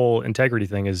the whole integrity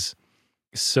thing is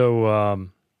so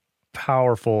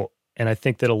powerful, and I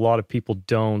think that a lot of people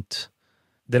don't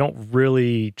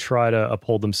really try to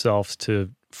uphold themselves to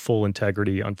full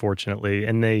integrity, unfortunately,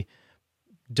 and they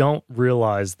don't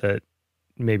realize that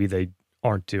maybe they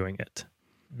aren't doing it,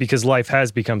 because life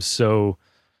has become so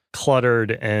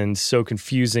cluttered and so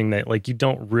confusing that like you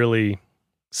don't really.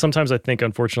 Sometimes I think,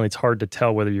 unfortunately, it's hard to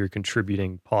tell whether you're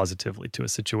contributing positively to a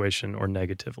situation or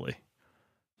negatively.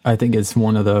 I think it's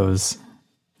one of those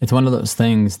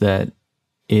things that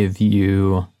if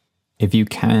you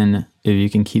can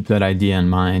keep that idea in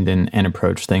mind and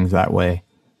approach things that way,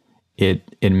 it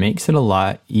makes it a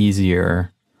lot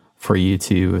easier for you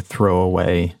to throw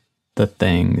away the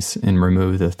things and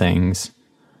remove the things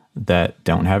that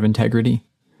don't have integrity.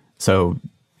 So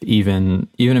even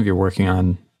if you're working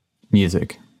on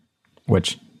music,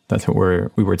 which that's what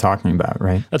we were talking about,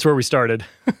 right? That's where we started.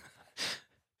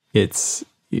 It's,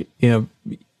 you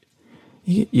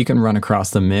can run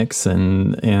across the mix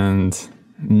and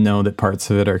know that parts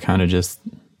of it are kind of just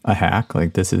a hack.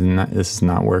 Like this is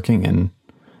not working.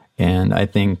 And I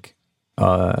think,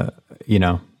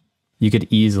 you could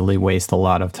easily waste a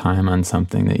lot of time on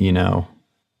something that,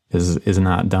 is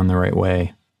not done the right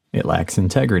way. It lacks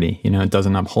integrity. It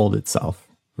doesn't uphold itself,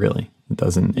 really. It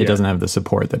doesn't have the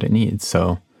support that it needs.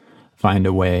 So find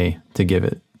a way to give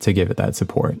it that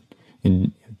support,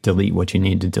 and delete what you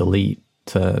need to delete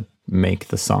to make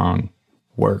the song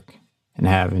work and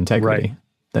have integrity. Right.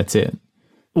 That's it.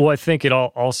 Well, I think it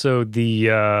all also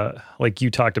like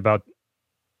you talked about,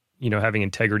 having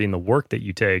integrity in the work that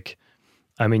you take.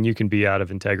 I mean, you can be out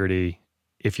of integrity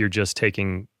if you're just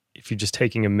taking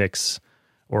a mix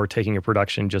or taking a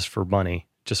production just for money,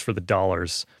 just for the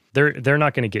dollars. They're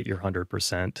not going to get your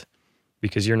 100%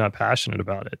 because you're not passionate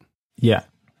about it. Yeah,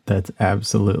 that's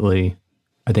absolutely,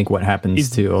 I think what happens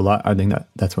to a lot. I think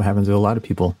that's what happens to a lot of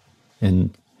people,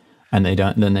 and they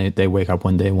don't. Then they wake up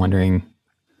one day wondering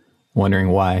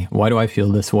why. Why do I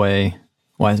feel this way?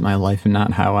 Why is my life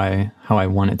not how I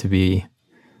want it to be?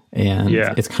 And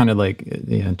it's kind of like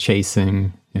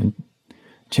chasing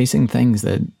things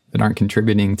that aren't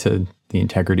contributing to the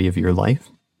integrity of your life.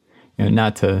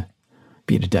 Not to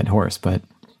beat a dead horse, but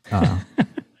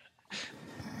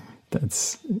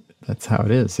that's how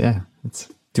it is. Yeah, it's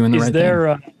doing the right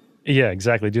thing. Yeah,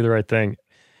 exactly. Do the right thing.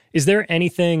 Is there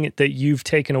anything that you've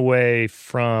taken away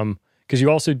from, because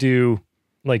you also do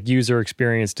like user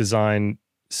experience design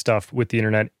stuff with the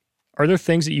internet? Are there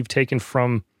things that you've taken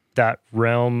from that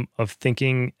realm of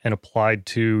thinking and applied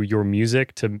to your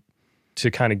music to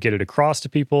kind of get it across to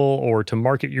people or to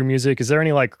market your music? Is there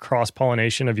any like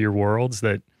cross-pollination of your worlds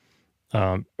that,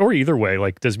 or either way,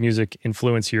 like does music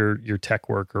influence your tech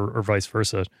work or vice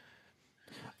versa?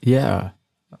 Yeah,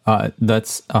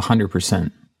 that's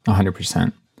 100%.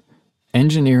 100%.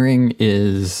 Engineering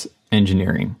is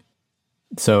engineering.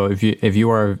 So if you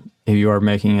are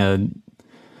making a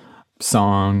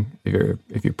song,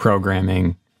 if you're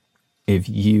programming, if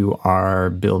you are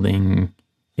building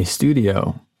a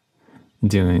studio,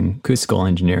 doing acoustical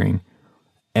engineering,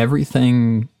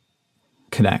 everything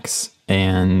connects,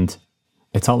 and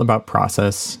it's all about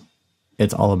process.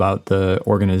 It's all about the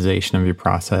organization of your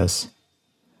process.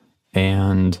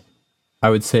 And I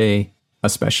would say,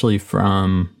 especially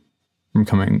from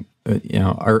coming,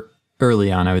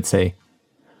 early on, I would say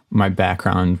my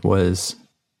background was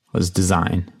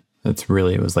design. It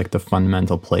was like the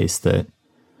fundamental place that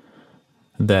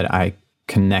I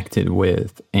connected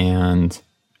with, and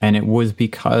it was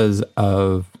because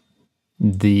of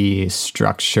the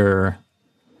structure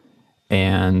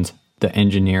and the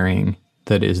engineering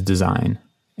that is design,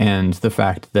 and the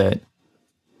fact that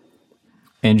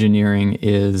engineering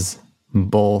is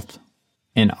both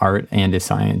an art and a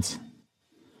science.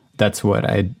 That's what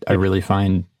I really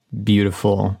find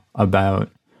beautiful about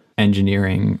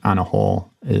engineering on a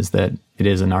whole, is that it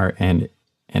is an art and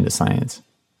a science.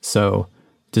 So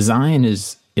design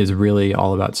is really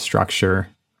all about structure.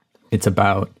 It's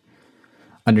about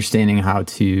understanding how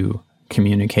to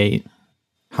communicate,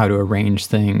 how to arrange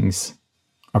things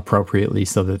appropriately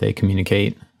so that they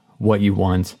communicate what you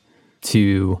want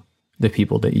to the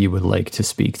people that you would like to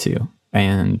speak to.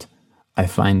 And I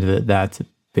find that that's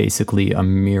basically a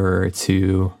mirror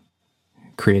to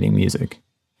creating music,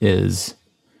 is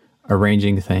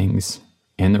arranging things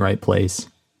in the right place,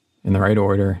 in the right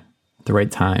order, at the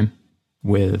right time,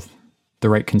 with the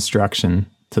right construction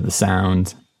to the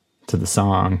sound, to the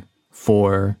song,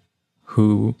 for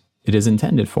who it is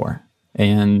intended for.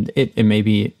 And it may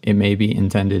be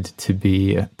intended to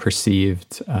be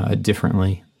perceived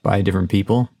differently by different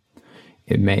people.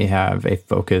 It may have a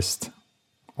focused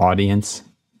audience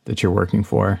that you're working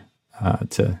for,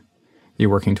 you're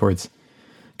working towards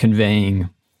conveying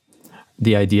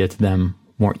the idea to them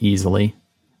more easily.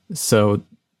 So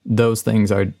those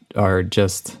things are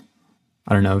just,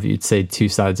 I don't know if you'd say two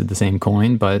sides of the same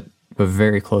coin, but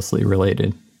very closely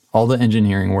related. All the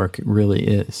engineering work really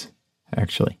is,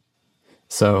 actually.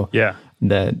 So yeah,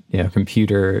 that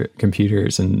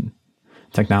computers and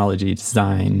technology,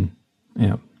 design,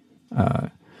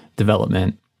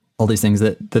 development, all these things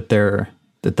that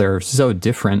they're so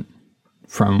different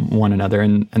from one another,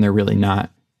 and they're really not.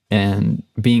 And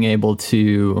being able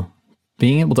to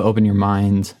open your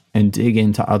mind and dig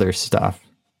into other stuff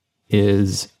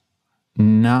is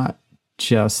not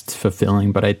just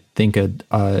fulfilling, but I think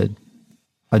a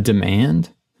demand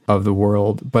of the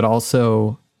world, but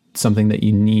also something that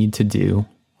you need to do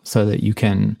so that you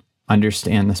can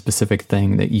understand the specific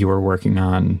thing that you are working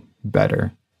on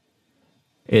better.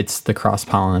 It's the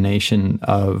cross-pollination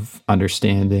of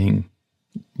understanding,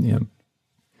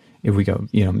 if we go,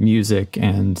 music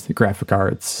and graphic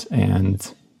arts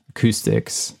and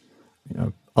acoustics,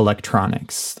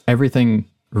 electronics, everything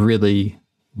really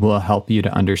will help you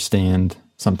to understand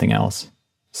something else.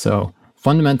 So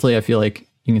fundamentally, I feel like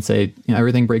you can say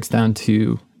everything breaks down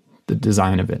to the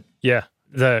design of it. Yeah,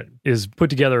 that is put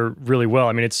together really well.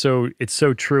 I mean, it's so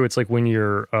true. It's like when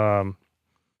you're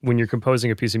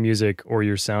composing a piece of music or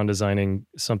you're sound designing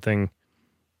something,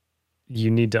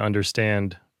 you need to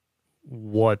understand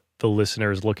what the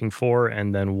listener is looking for,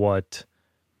 and then what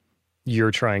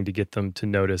you're trying to get them to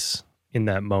notice in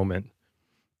that moment.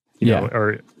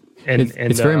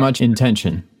 It's very much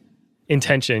intention.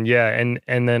 Intention, yeah.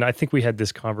 And then I think we had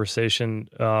this conversation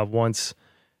once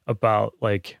about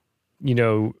like,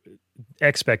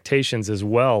 expectations as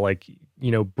well. Like,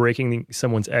 breaking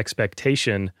someone's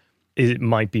expectation, it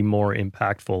might be more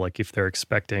impactful. Like if they're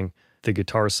expecting the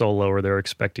guitar solo or they're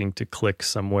expecting to click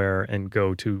somewhere and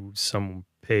go to some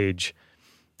page,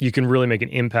 you can really make an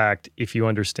impact if you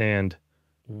understand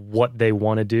what they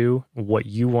want to do, what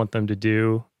you want them to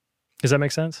do. Does that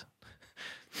make sense?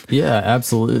 Yeah,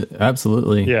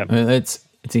 absolutely. Yeah. I mean, it's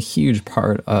a huge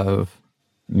part of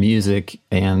music,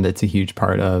 and it's a huge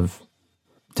part of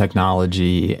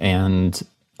technology, and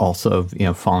also,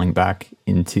 falling back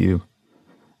into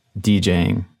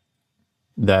DJing,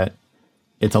 that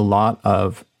it's a lot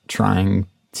of trying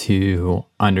to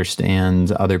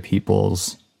understand other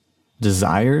people's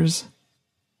desires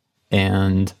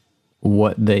and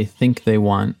what they think they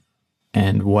want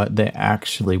and what they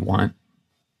actually want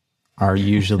are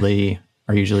usually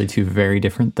two very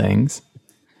different things.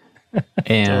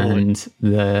 And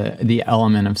the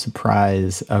element of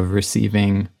surprise of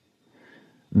receiving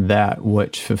that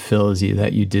which fulfills you,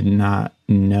 that you did not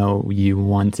know you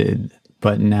wanted,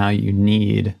 but now you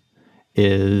need,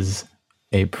 is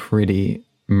a pretty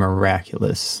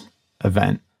miraculous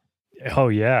event. Oh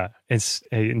yeah. It's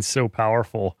so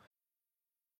powerful.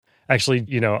 Actually,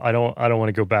 I don't want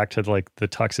to go back to like the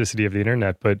toxicity of the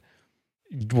internet, but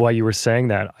while you were saying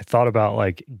that, I thought about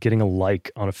like getting a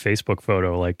like on a Facebook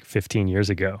photo like 15 years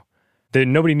ago.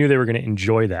 Nobody knew they were going to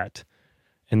enjoy that.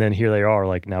 And then here they are,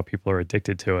 like now people are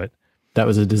addicted to it. That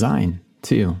was a design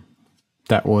too.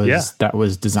 That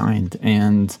was designed.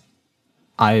 And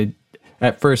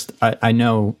at first I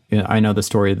know the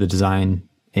story of the design,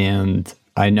 and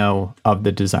I know of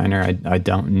the designer. I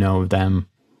don't know them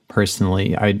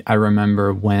personally. I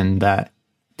remember when that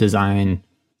design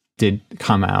did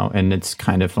come out, and it's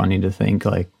kind of funny to think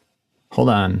like, hold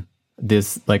on,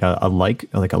 this like a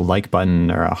like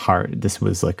button or a heart. This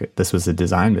was a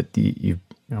design, but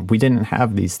we didn't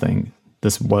have these things.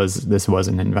 This was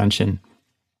an invention.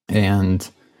 And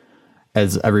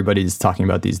as everybody's talking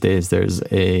about these days, there's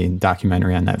a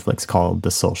documentary on Netflix called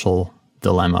The Social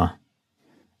Dilemma,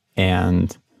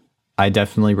 and I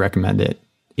definitely recommend it.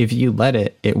 If you let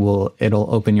it, it'll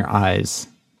open your eyes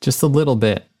just a little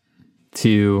bit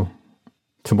to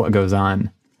what goes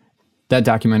on. That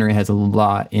documentary has a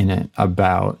lot in it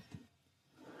about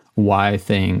why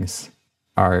things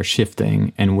are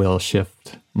shifting and will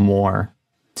shift more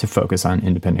to focus on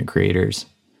independent creators.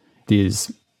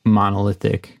 These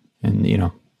monolithic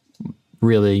and,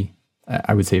 really,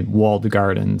 I would say, walled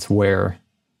gardens where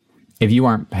if you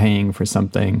aren't paying for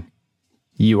something,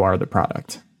 you are the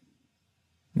product.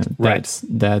 Right.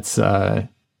 That's I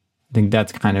think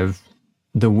that's kind of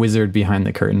the wizard behind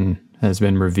the curtain has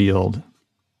been revealed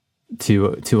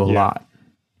to a lot.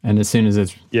 And as soon as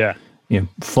it's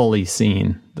fully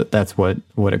seen that's what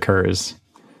occurs,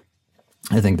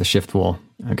 I think the shift will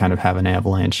kind of have an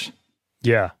avalanche.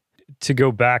 Yeah. To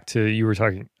go back to, you were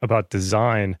talking about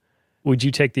design, would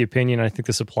you take the opinion, I think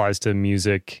this applies to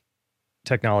music,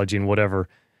 technology, and whatever,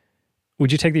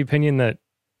 would you take the opinion that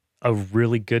a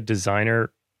really good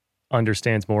designer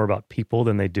understands more about people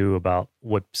than they do about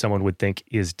what someone would think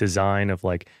is design, of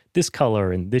like this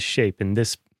color and this shape and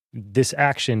this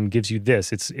action gives you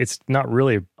this? It's not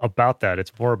really about that.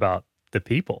 It's more about the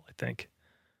people, I think.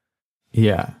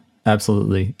 Yeah,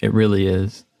 absolutely. It really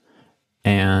is.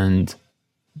 And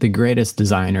the greatest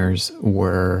designers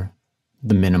were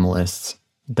the minimalists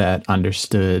that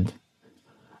understood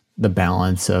the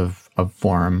balance of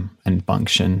form and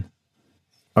function.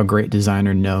 A great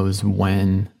designer knows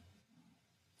when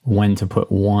to put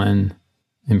one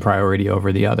in priority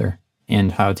over the other,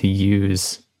 and how to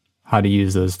use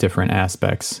those different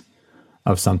aspects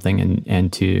of something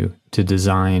and to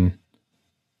design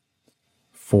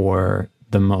for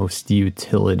the most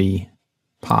utility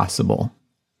possible.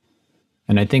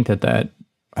 And I think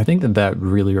that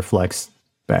really reflects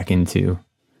back into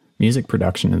music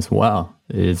production as well,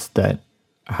 is that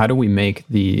how do we make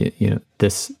the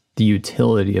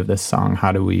utility of this song,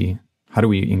 how do we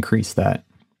increase that?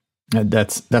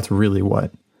 That's really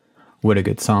what a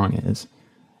good song is.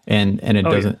 And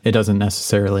it doesn't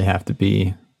necessarily have to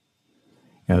be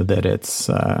that it's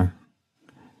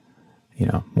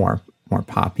more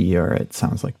poppy, or it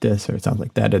sounds like this or it sounds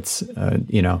like that. It's a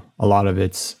lot of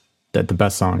it's that the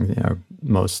best songs are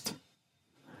most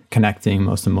connecting,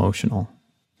 most emotional.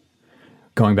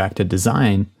 Going back to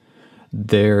design,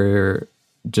 they're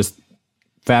just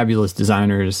fabulous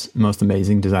designers, most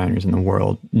amazing designers in the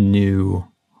world, knew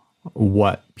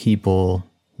what people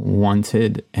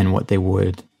wanted and what they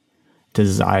would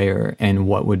desire and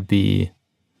what would be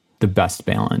the best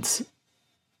balance.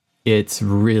 It's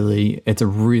really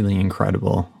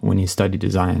incredible when you study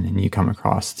design and you come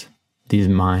across these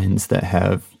minds that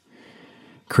have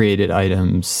created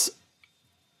items.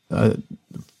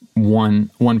 One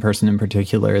person in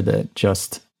particular that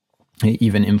just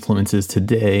even influences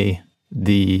today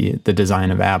the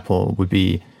design of Apple would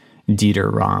be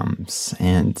Dieter Rams,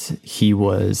 and he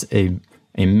was a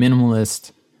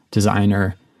minimalist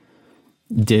designer,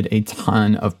 did a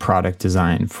ton of product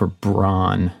design for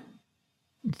Braun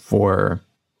for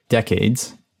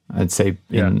decades. I'd say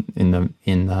in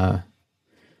the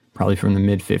probably from the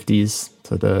mid 50s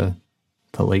to the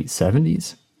late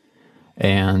 70s.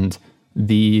 And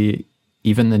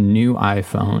even the new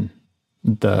iPhone,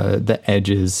 the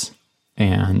edges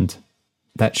and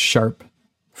that sharp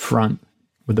front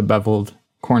with the beveled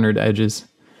cornered edges,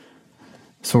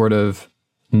 sort of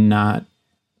not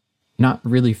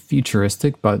really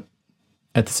futuristic, but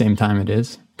at the same time it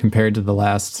is, compared to the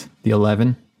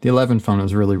 11. The 11 phone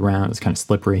was really round. It was kind of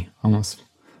slippery, almost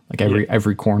like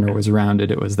every corner was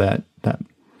rounded. It was that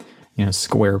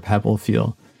square pebble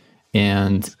feel.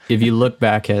 And if you look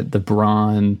back at the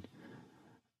Braun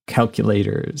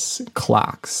calculators,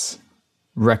 clocks,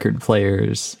 record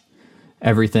players,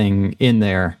 everything in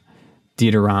there,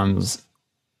 Dieter Rams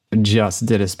just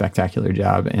did a spectacular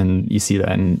job. And you see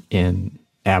that in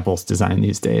Apple's design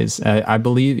these days. I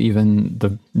believe even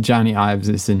the Johnny Ives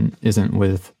isn't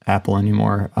with Apple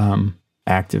anymore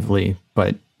actively,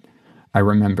 but I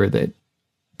remember that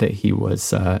he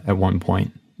was at one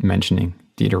point mentioning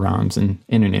Dieter Rams in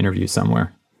an interview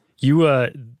somewhere.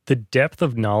 The depth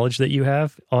of knowledge that you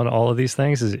have on all of these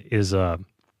things is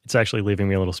it's actually leaving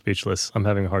me a little speechless. I'm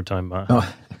having a hard time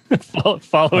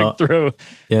following through.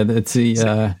 Yeah, that's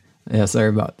sorry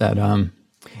about that.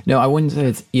 No, I wouldn't say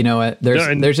it's,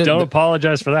 don't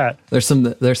apologize for that. There's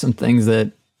some things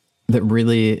that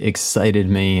really excited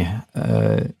me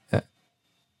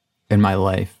in my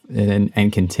life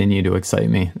and continue to excite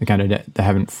me. The kind of that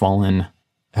haven't fallen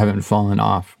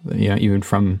off, even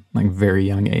from like very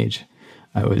young age.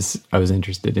 I was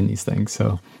interested in these things.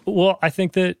 So, well, I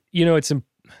think that,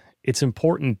 it's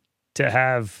important to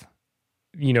have,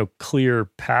 clear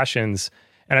passions.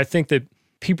 And I think that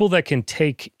people that can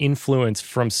take influence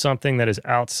from something that is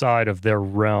outside of their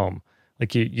realm,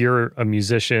 like you're a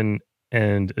musician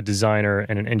and a designer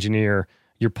and an engineer,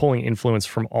 you're pulling influence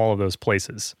from all of those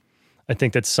places. I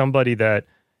think that somebody that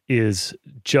is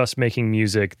just making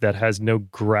music that has no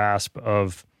grasp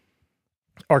of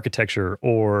architecture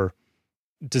or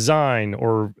design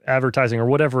or advertising or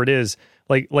whatever it is,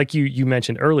 like you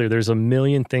mentioned earlier, there's a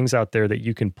million things out there that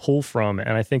you can pull from.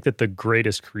 And I think that the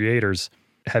greatest creators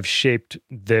have shaped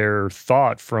their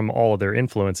thought from all of their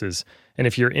influences. And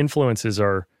if your influences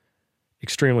are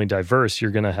extremely diverse,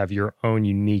 you're going to have your own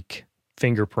unique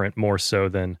fingerprint more so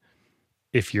than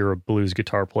if you're a blues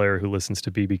guitar player who listens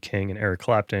to B.B. King and Eric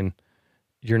Clapton.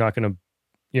 You're not going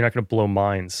to blow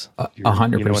minds. 100%.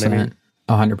 You know what I mean?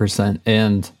 100%.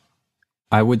 And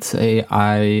I would say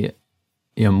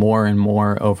more and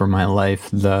more over my life,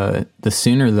 the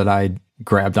sooner that I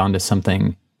grabbed onto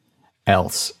something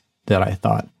else that I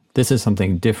thought, this is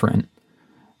something different,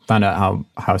 found out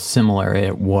how similar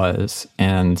it was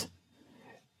and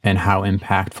how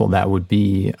impactful that would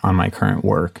be on my current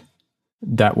work.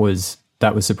 That was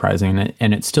surprising,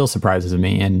 and it still surprises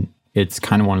me. And it's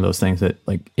kind of one of those things that,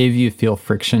 like, if you feel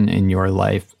friction in your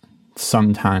life,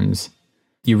 sometimes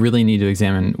you really need to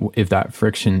examine if that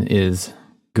friction is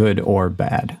good or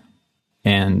bad.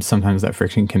 And sometimes that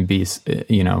friction can be,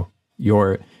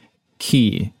 your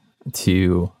key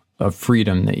to a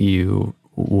freedom that you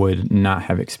would not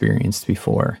have experienced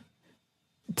before.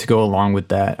 To go along with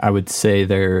that, I would say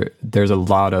there's a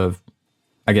lot of,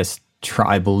 I guess,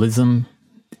 tribalism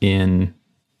in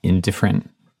different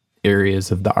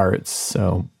areas of the arts.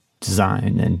 So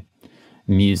design and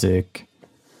music,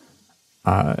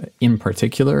 in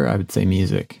particular, I would say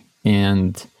music.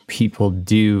 And people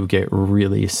do get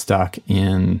really stuck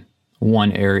in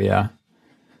one area.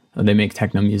 They make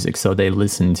techno music, so they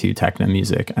listen to techno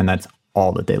music, and that's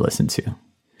all that they listen to.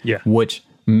 Yeah. Which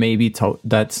maybe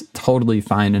that's totally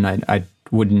fine, and I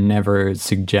would never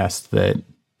suggest that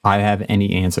I have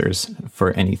any answers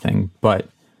for anything. But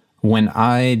when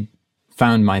I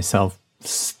found myself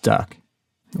stuck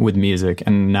with music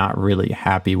and not really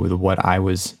happy with what I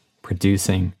was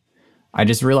producing, I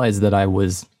just realized that I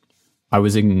was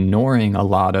ignoring a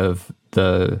lot of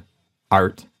the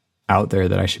art out there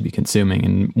that I should be consuming.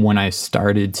 And when I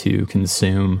started to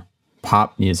consume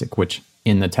pop music, which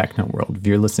in the techno world. If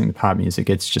you're listening to pop music,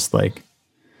 it's just like,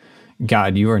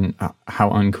 God, how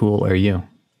uncool are you?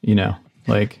 You know,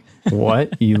 like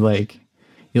what? you like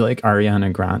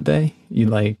Ariana Grande? You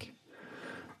like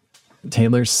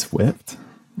Taylor Swift?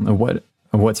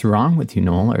 What's wrong with you,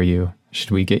 Noel?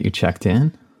 Should we get you checked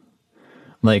in?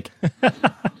 Like,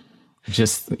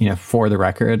 just, for the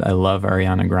record, I love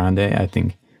Ariana Grande. I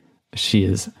think she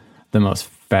is the most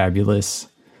fabulous,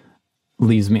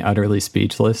 leaves me utterly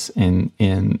speechless in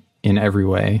every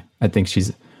way. I think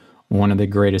she's one of the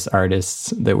greatest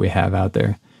artists that we have out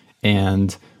there.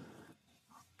 And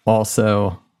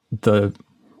also the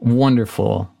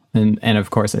wonderful, and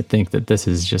of course, I think that this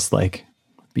has just like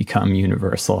become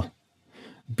universal,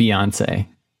 Beyonce.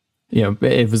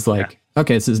 It was like,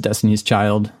 okay, this is Destiny's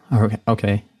Child.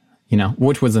 Okay,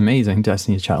 which was amazing.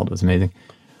 Destiny's Child was amazing.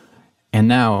 And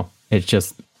now it's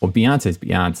just, well, Beyonce's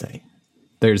Beyonce.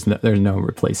 There's no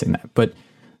replacing that. But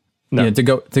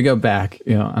to go back,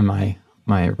 on my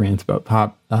rant about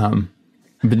pop,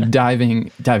 but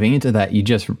diving into that,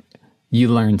 you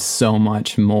learn so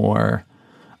much more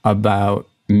about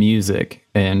music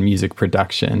and music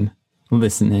production,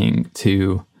 listening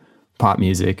to pop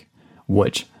music,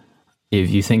 which, if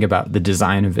you think about the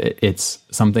design of it, it's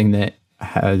something that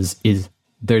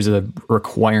there's a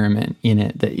requirement in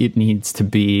it that it needs to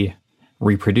be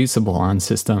reproducible on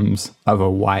systems of a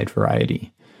wide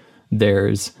variety.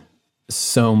 There's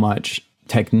so much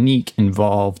technique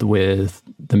involved with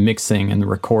the mixing and the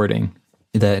recording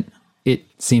that it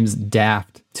seems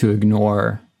daft to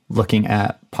ignore looking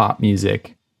at pop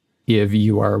music if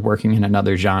you are working in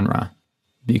another genre,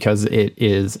 because it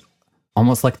is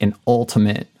almost like an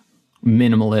ultimate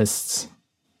minimalist's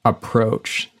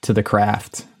approach to the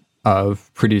craft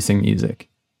of producing music.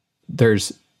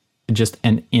 There's just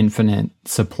an infinite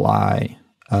supply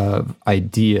of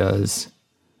ideas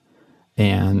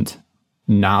and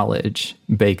knowledge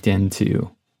baked into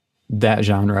that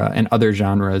genre and other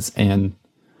genres, and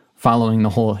following the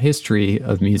whole history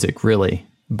of music, really,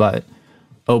 but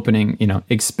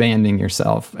expanding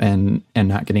yourself and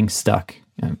not getting stuck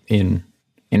in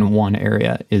one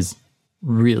area is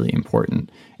really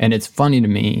important. And it's funny to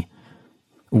me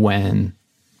when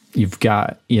you've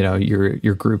got,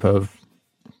 your group of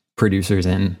producers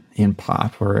in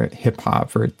pop or hip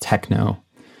hop or techno,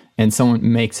 and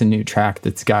someone makes a new track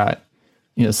that's got,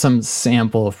 some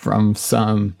sample from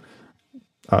some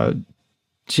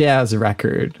jazz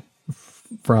record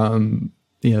from,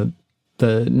 the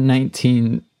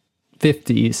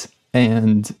 1950s,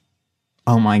 and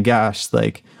oh my gosh,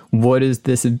 like, what is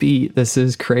this beat? This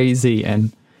is crazy.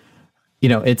 And,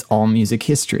 it's all music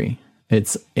history.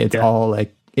 It's all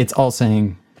like, it's all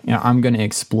saying, I'm going to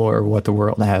explore what the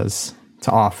world has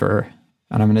to offer,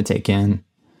 and I'm going to take in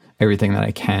everything that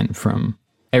I can from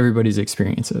everybody's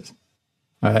experiences.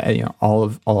 All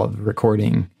of the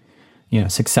recording,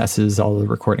 successes, all of the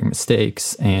recording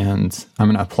mistakes, and I'm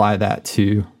going to apply that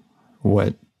to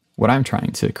what I'm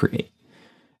trying to create.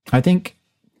 I think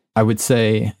I would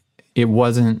say it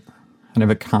wasn't kind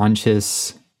of a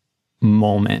conscious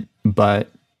moment, but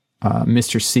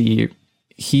Mr. C,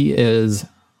 he is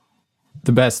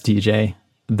the best DJ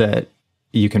that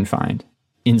you can find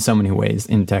in so many ways,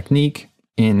 in technique,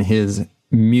 in his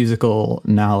musical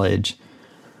knowledge.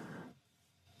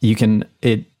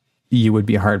 You would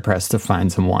be hard pressed to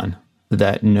find someone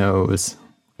that knows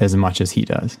as much as he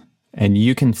does. And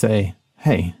you can say,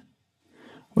 hey,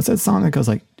 what's that song that goes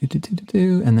like, do, do, do, do,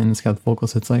 do, and then it's got the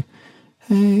vocals. It's like,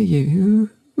 hey, you,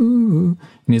 ooh.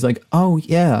 And he's like, oh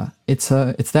yeah, it's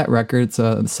that record. It's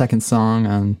the second song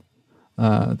on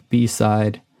the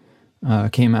B-side,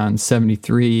 came out in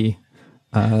 73.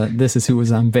 This is who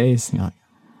was on bass. And you're like,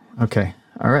 okay,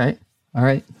 all right,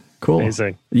 cool.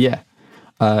 Amazing. Yeah.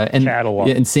 And catalog.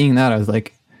 And seeing that, I was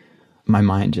like, my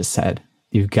mind just said,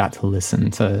 you've got to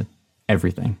listen to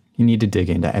everything. You need to dig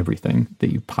into everything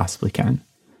that you possibly can.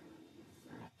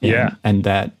 And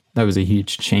that was a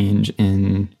huge change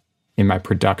in my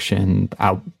production,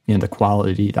 the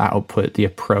quality, the output, the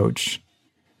approach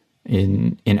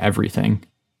in everything.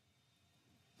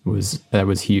 That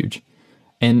was huge.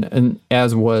 And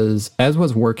as was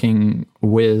working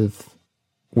with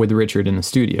Richard in the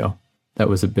studio, that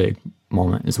was a big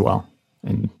moment as well.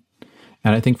 And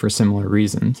I think for similar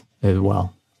reasons as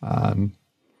well.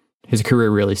 His career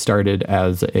really started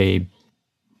as an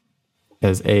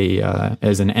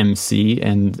MC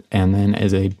and then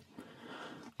as a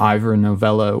Ivor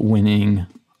Novello winning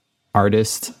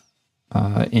artist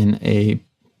in a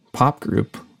pop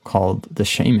group called The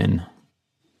Shaman.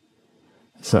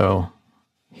 So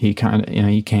he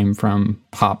he came from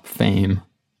pop fame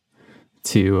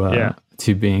to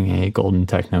being a golden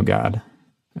techno god.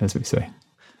 as we say.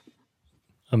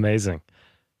 Amazing.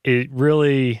 It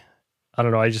really, I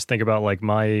don't know, I just think about like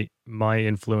my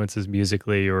influences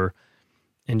musically or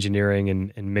engineering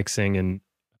and mixing, and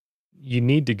you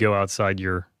need to go outside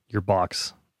your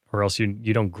box or else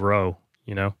you don't grow,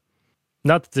 you know?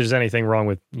 Not that there's anything wrong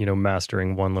with,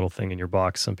 mastering one little thing in your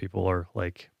box. Some people are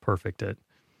like perfect at,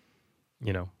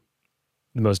 the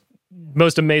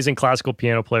most amazing classical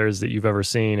piano players that you've ever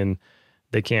seen, and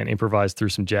they can't improvise through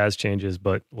some jazz changes,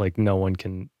 but like no one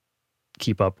can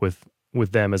keep up with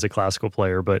them as a classical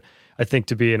player. But I think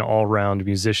to be an all-round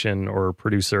musician or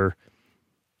producer,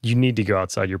 you need to go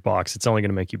outside your box. It's only going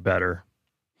to make you better.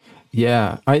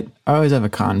 Yeah, I always have a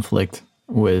conflict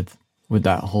with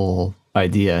that whole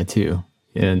idea too,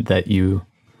 and that you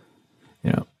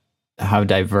know, how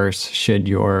diverse should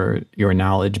your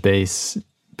knowledge base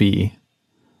be,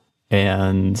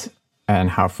 and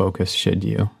how focused should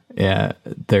you? Yeah,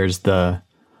 there's the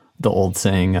old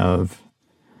saying of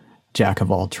jack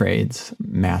of all trades,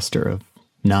 master of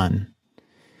none.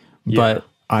 Yeah. But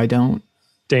I don't.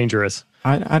 Dangerous.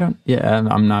 I don't. Yeah,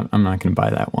 I'm not going to buy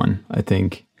that one. I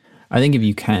think if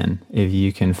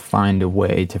you can find a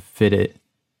way to fit it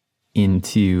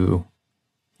into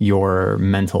your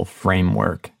mental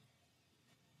framework,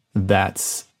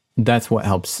 that's what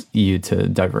helps you to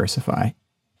diversify.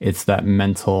 It's the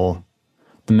mental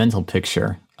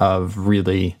picture of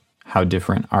really how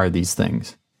different are these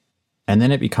things. And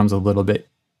then it becomes a little bit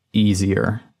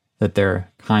easier that they're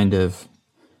kind of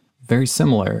very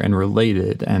similar and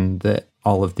related, and that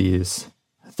all of these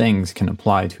things can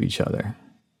apply to each other.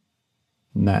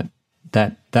 And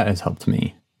that has helped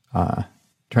me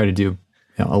try to do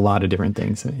a lot of different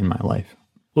things in my life.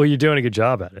 Well, you're doing a good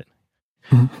job at it.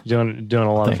 You're doing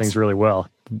a lot of things really well.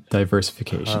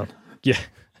 Diversification. Yeah.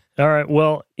 All right.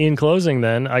 Well, in closing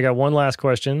then, I got one last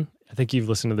question. I think you've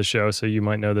listened to the show, so you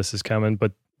might know this is coming,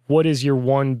 but what is your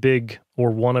one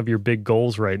of your big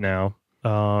goals right now?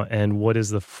 And what is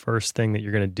the first thing that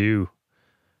you're going to do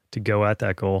to go at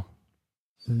that goal?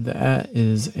 That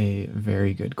is a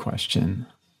very good question.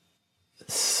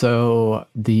 So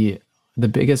the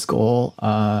biggest goal,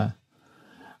 I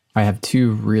have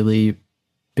two really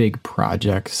big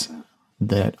projects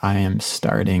that I am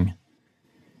starting,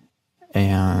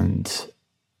 and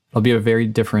it'll be a very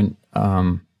different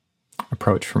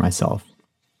approach for myself.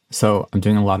 So I'm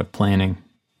doing a lot of planning.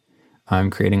 I'm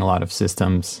creating a lot of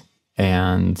systems,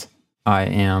 and I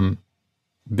am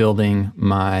building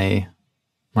my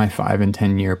 5 and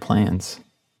 10 year plans.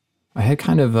 I had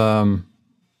kind of,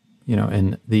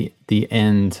 in the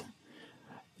end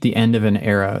of an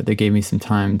era that gave me some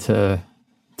time to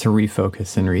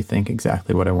refocus and rethink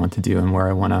exactly what I want to do and where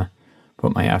I want to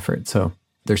put my effort. So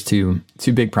there's two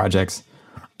big projects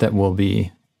that will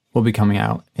be coming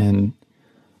out, and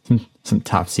some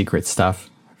top secret stuff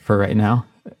for right now,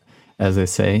 as I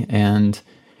say. And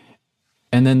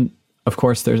then of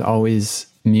course there's always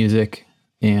music,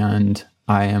 and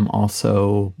I am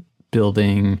also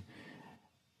building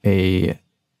a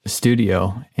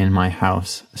studio in my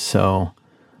house. So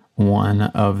one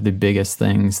of the biggest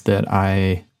things that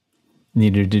I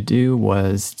needed to do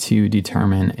was to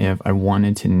determine if I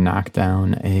wanted to knock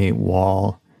down a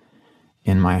wall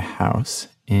in my house.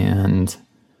 And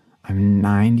I'm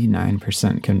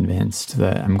 99% convinced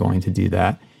that I'm going to do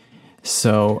that.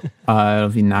 So I'll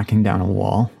be knocking down a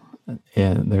wall.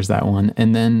 Yeah, there's that one.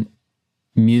 And then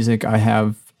music, I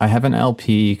have an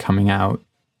LP coming out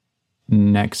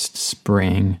next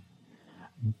spring,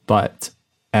 but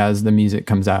as the music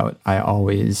comes out, I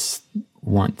always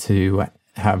want to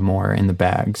have more in the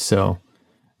bag. So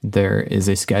there is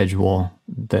a schedule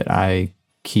that I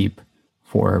keep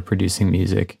for producing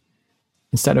music.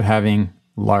 Instead of having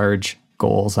large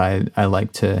goals, I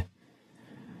like to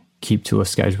keep to a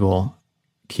schedule,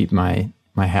 keep my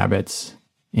habits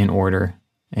in order,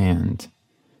 and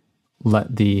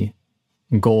let the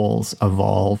goals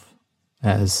evolve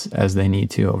as they need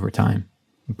to over time.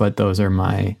 But those are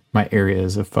my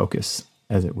areas of focus,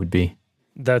 as it would be.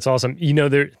 That's awesome.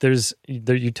 There's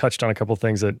you touched on a couple of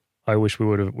things that I wish we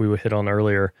would hit on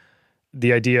earlier.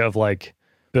 The idea of like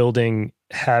building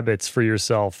habits for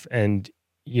yourself and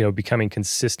becoming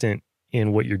consistent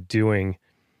in what you're doing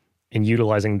and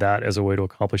utilizing that as a way to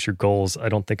accomplish your goals. I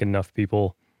don't think enough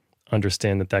people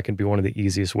understand that can be one of the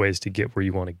easiest ways to get where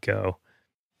you want to go.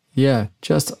 Yeah,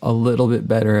 just a little bit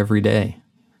better every day,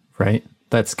 right?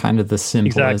 That's kind of the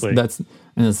simplest. Exactly.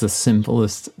 It's the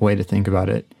simplest way to think about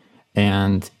it.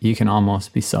 And you can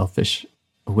almost be selfish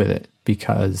with it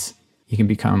because you can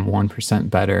become 1%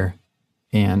 better,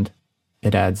 and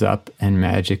it adds up, and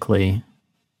magically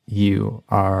you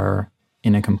are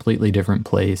in a completely different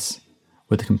place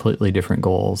with completely different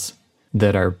goals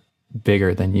that are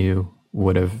bigger than you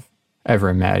would have ever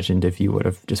imagined if you would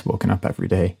have just woken up every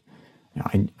day.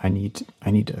 I need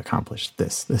to accomplish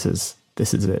this. This is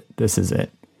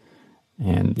it.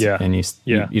 And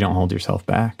you don't hold yourself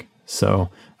back. So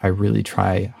I really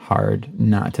try hard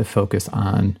not to focus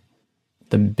on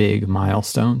the big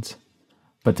milestones,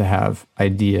 but to have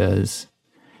ideas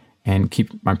and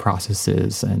keep my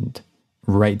processes and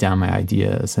write down my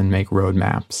ideas and make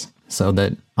roadmaps so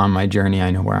that on my journey,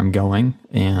 I know where I'm going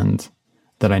and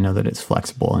that I know that it's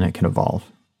flexible and it can evolve.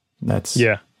 That's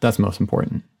most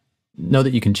important. Know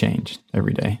that you can change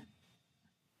every day.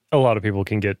 A lot of people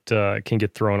can get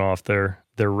thrown off their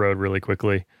road really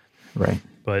quickly. Right.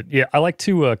 But yeah, I like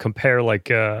to compare like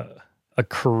a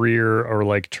career or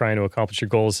like trying to accomplish your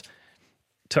goals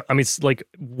to, I mean, it's like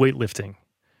weightlifting.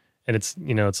 And it's,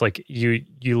 it's like you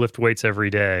lift weights every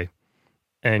day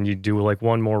and you do like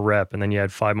one more rep and then you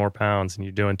add 5 more pounds and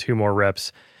you're doing 2 more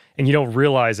reps and you don't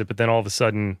realize it, but then all of a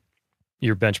sudden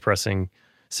you're bench pressing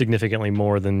significantly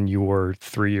more than you were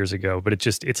 3 years ago. But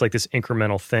it's like this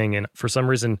incremental thing. And for some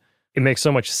reason, it makes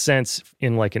so much sense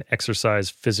in like an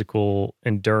exercise, physical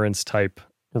endurance type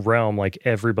realm. Like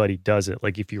everybody does it.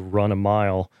 Like if you run a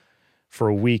mile for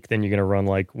a week, then you're going to run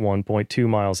like 1.2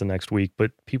 miles the next week.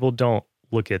 But people don't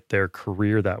look at their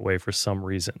career that way for some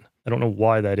reason. I don't know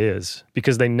why that is,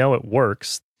 because they know it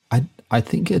works. I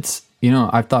think it's,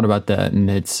 I've thought about that,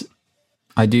 and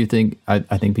I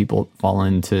think people fall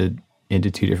into 2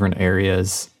 different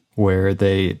areas where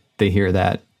they hear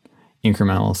that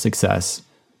incremental success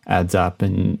adds up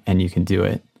and you can do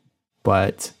it.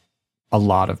 But a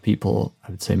lot of people,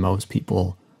 I would say most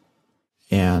people,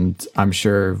 and I'm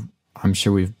sure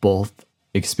we've both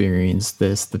experienced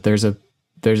this, that there's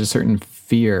a certain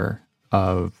fear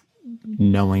of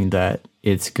knowing that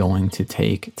it's going to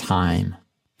take time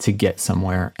to get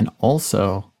somewhere, and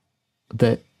also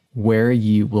that where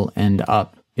you will end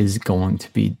up is going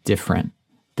to be different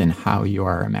than how you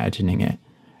are imagining it.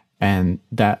 And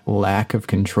that lack of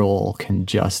control can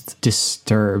just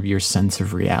disturb your sense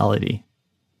of reality.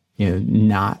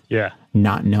 Not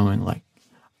knowing, like,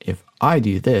 if I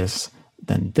do this,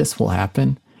 then this will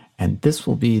happen, and this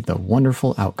will be the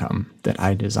wonderful outcome that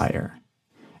I desire.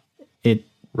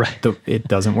 It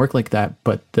doesn't work like that,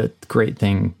 but the great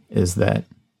thing is that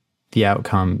the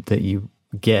outcome that you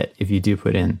get if you do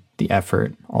put in the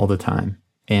effort all the time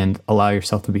and allow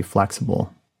yourself to be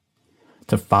flexible,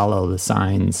 to follow the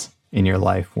signs in your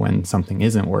life when something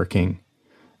isn't working,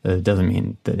 it doesn't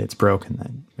mean that it's broken,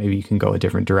 that maybe you can go a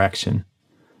different direction.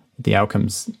 The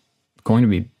outcome's going to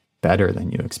be better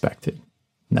than you expected.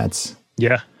 That's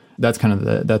kind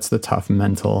of that's the tough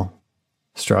mental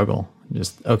struggle.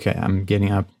 Just, okay, I'm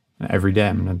getting up every day.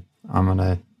 I'm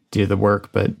gonna do the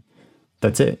work, but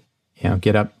that's it.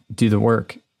 Get up, do the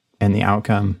work, and the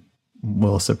outcome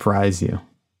will surprise you.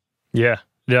 Yeah,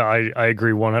 I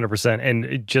agree 100%.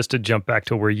 And just to jump back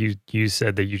to where you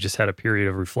said that you just had a period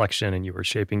of reflection and you were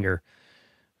shaping your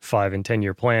 5 and 10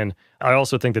 year plan. I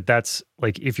also think that that's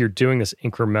like, if you're doing this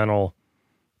incremental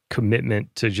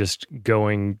commitment to just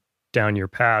going down your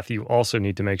path, you also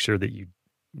need to make sure that you,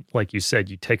 like you said,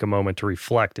 you take a moment to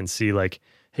reflect and see like,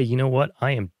 hey, you know what?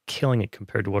 I am killing it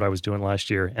compared to what I was doing last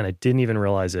year, and I didn't even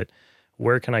realize it.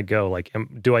 Where can I go? Like,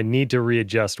 do I need to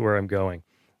readjust where I'm going?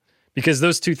 Because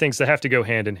those two things, they have to go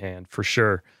hand in hand for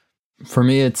sure. For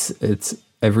me, it's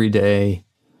every day,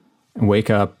 wake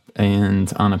up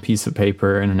and on a piece of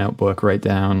paper and a notebook, write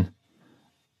down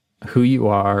who you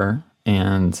are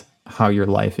and how your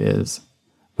life is,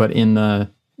 but in the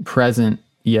present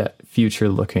yet future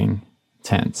looking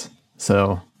tense.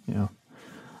 So,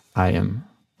 I am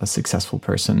a successful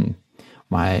person.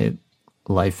 My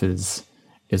life is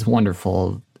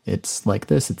wonderful. It's like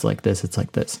this, it's like this, it's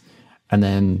like this. And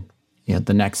then,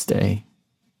 the next day,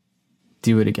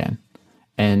 do it again.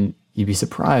 And you'd be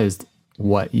surprised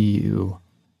what you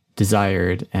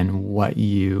desired and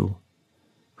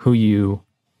who you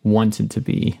wanted to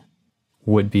be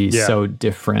would be so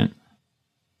different.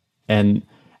 And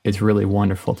it's really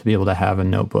wonderful to be able to have a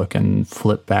notebook and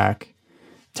flip back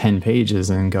 10 pages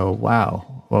and go,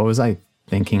 wow, what was I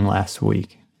thinking last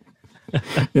week?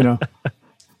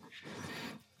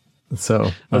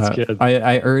 So that's good.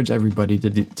 I urge everybody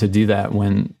to do that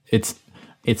when it's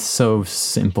so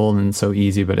simple and so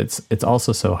easy, but it's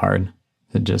also so hard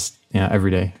to just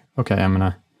every day. Okay, I'm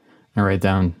gonna write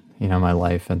down my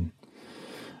life and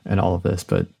all of this,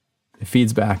 but it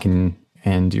feeds back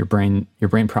and your brain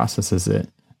processes it,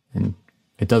 and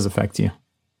it does affect you.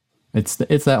 It's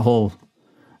that whole,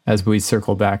 as we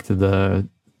circle back to the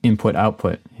input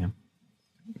output,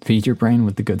 feed your brain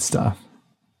with the good stuff.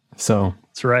 So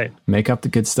That's right. Make up the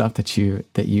good stuff that you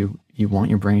want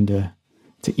your brain to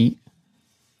eat,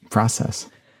 process.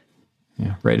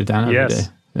 Yeah, write it down every day.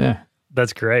 Yeah,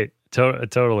 that's great.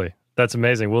 Totally, that's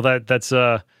amazing. Well, that's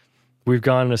we've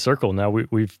gone in a circle now.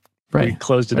 We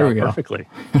closed it out perfectly.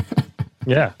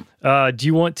 Yeah. Do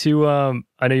you want to?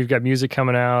 I know you've got music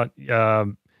coming out.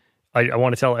 I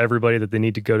want to tell everybody that they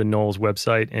need to go to Noel's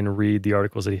website and read the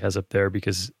articles that he has up there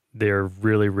because they're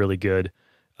really, really good.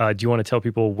 Do you want to tell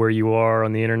people where you are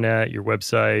on the internet, your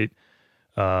website,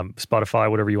 Spotify,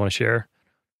 whatever you want to share?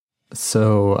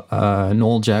 So,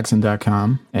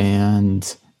 NoelJackson.com,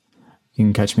 and you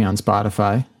can catch me on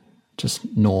Spotify, just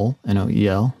Noel,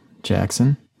 Noel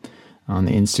Jackson. On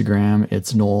the Instagram,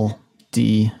 it's Noel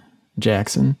D.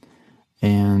 Jackson.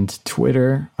 And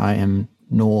Twitter, I am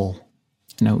Noel,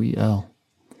 Noel.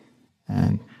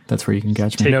 And that's where you can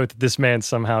catch me. Take note that this man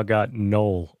somehow got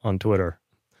Noel on Twitter.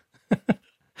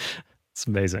 It's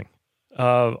amazing.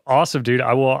 Awesome, dude.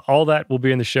 All that will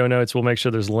be in the show notes. We'll make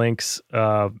sure there's links,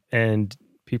 and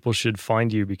people should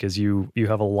find you because you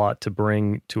have a lot to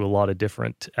bring to a lot of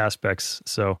different aspects.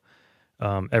 So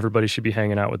everybody should be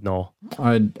hanging out with Noel.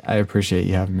 I appreciate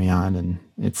you having me on, and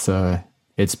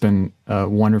it's been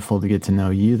wonderful to get to know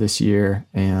you this year,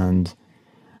 and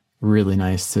really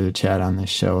nice to chat on this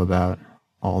show about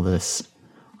all this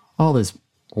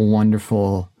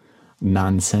wonderful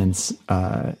nonsense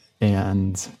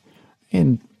and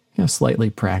slightly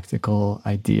practical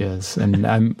ideas.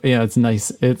 And it's nice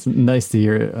to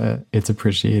hear it's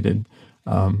appreciated.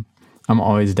 I'm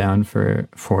always down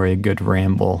for a good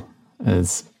ramble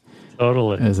as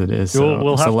it is. So,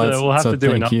 we'll have to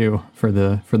do it. Thank you for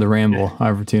the ramble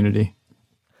opportunity.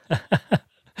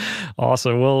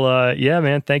 Awesome. Well,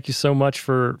 man, thank you so much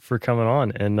for coming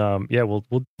on. And we'll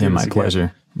do this my again.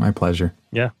 pleasure. My pleasure.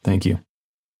 Yeah. Thank you.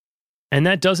 And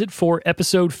that does it for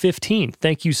episode 15.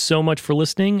 Thank you so much for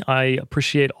listening. I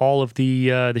appreciate all of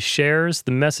the shares,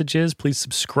 the messages. Please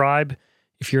subscribe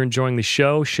if you're enjoying the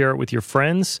show. Share it with your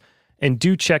friends. And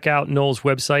do check out Noel's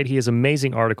website. He has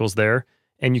amazing articles there.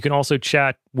 And you can also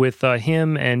chat with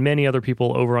him and many other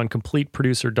people over on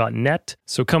CompleteProducer.net.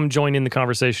 So come join in the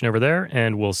conversation over there,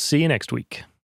 and we'll see you next week.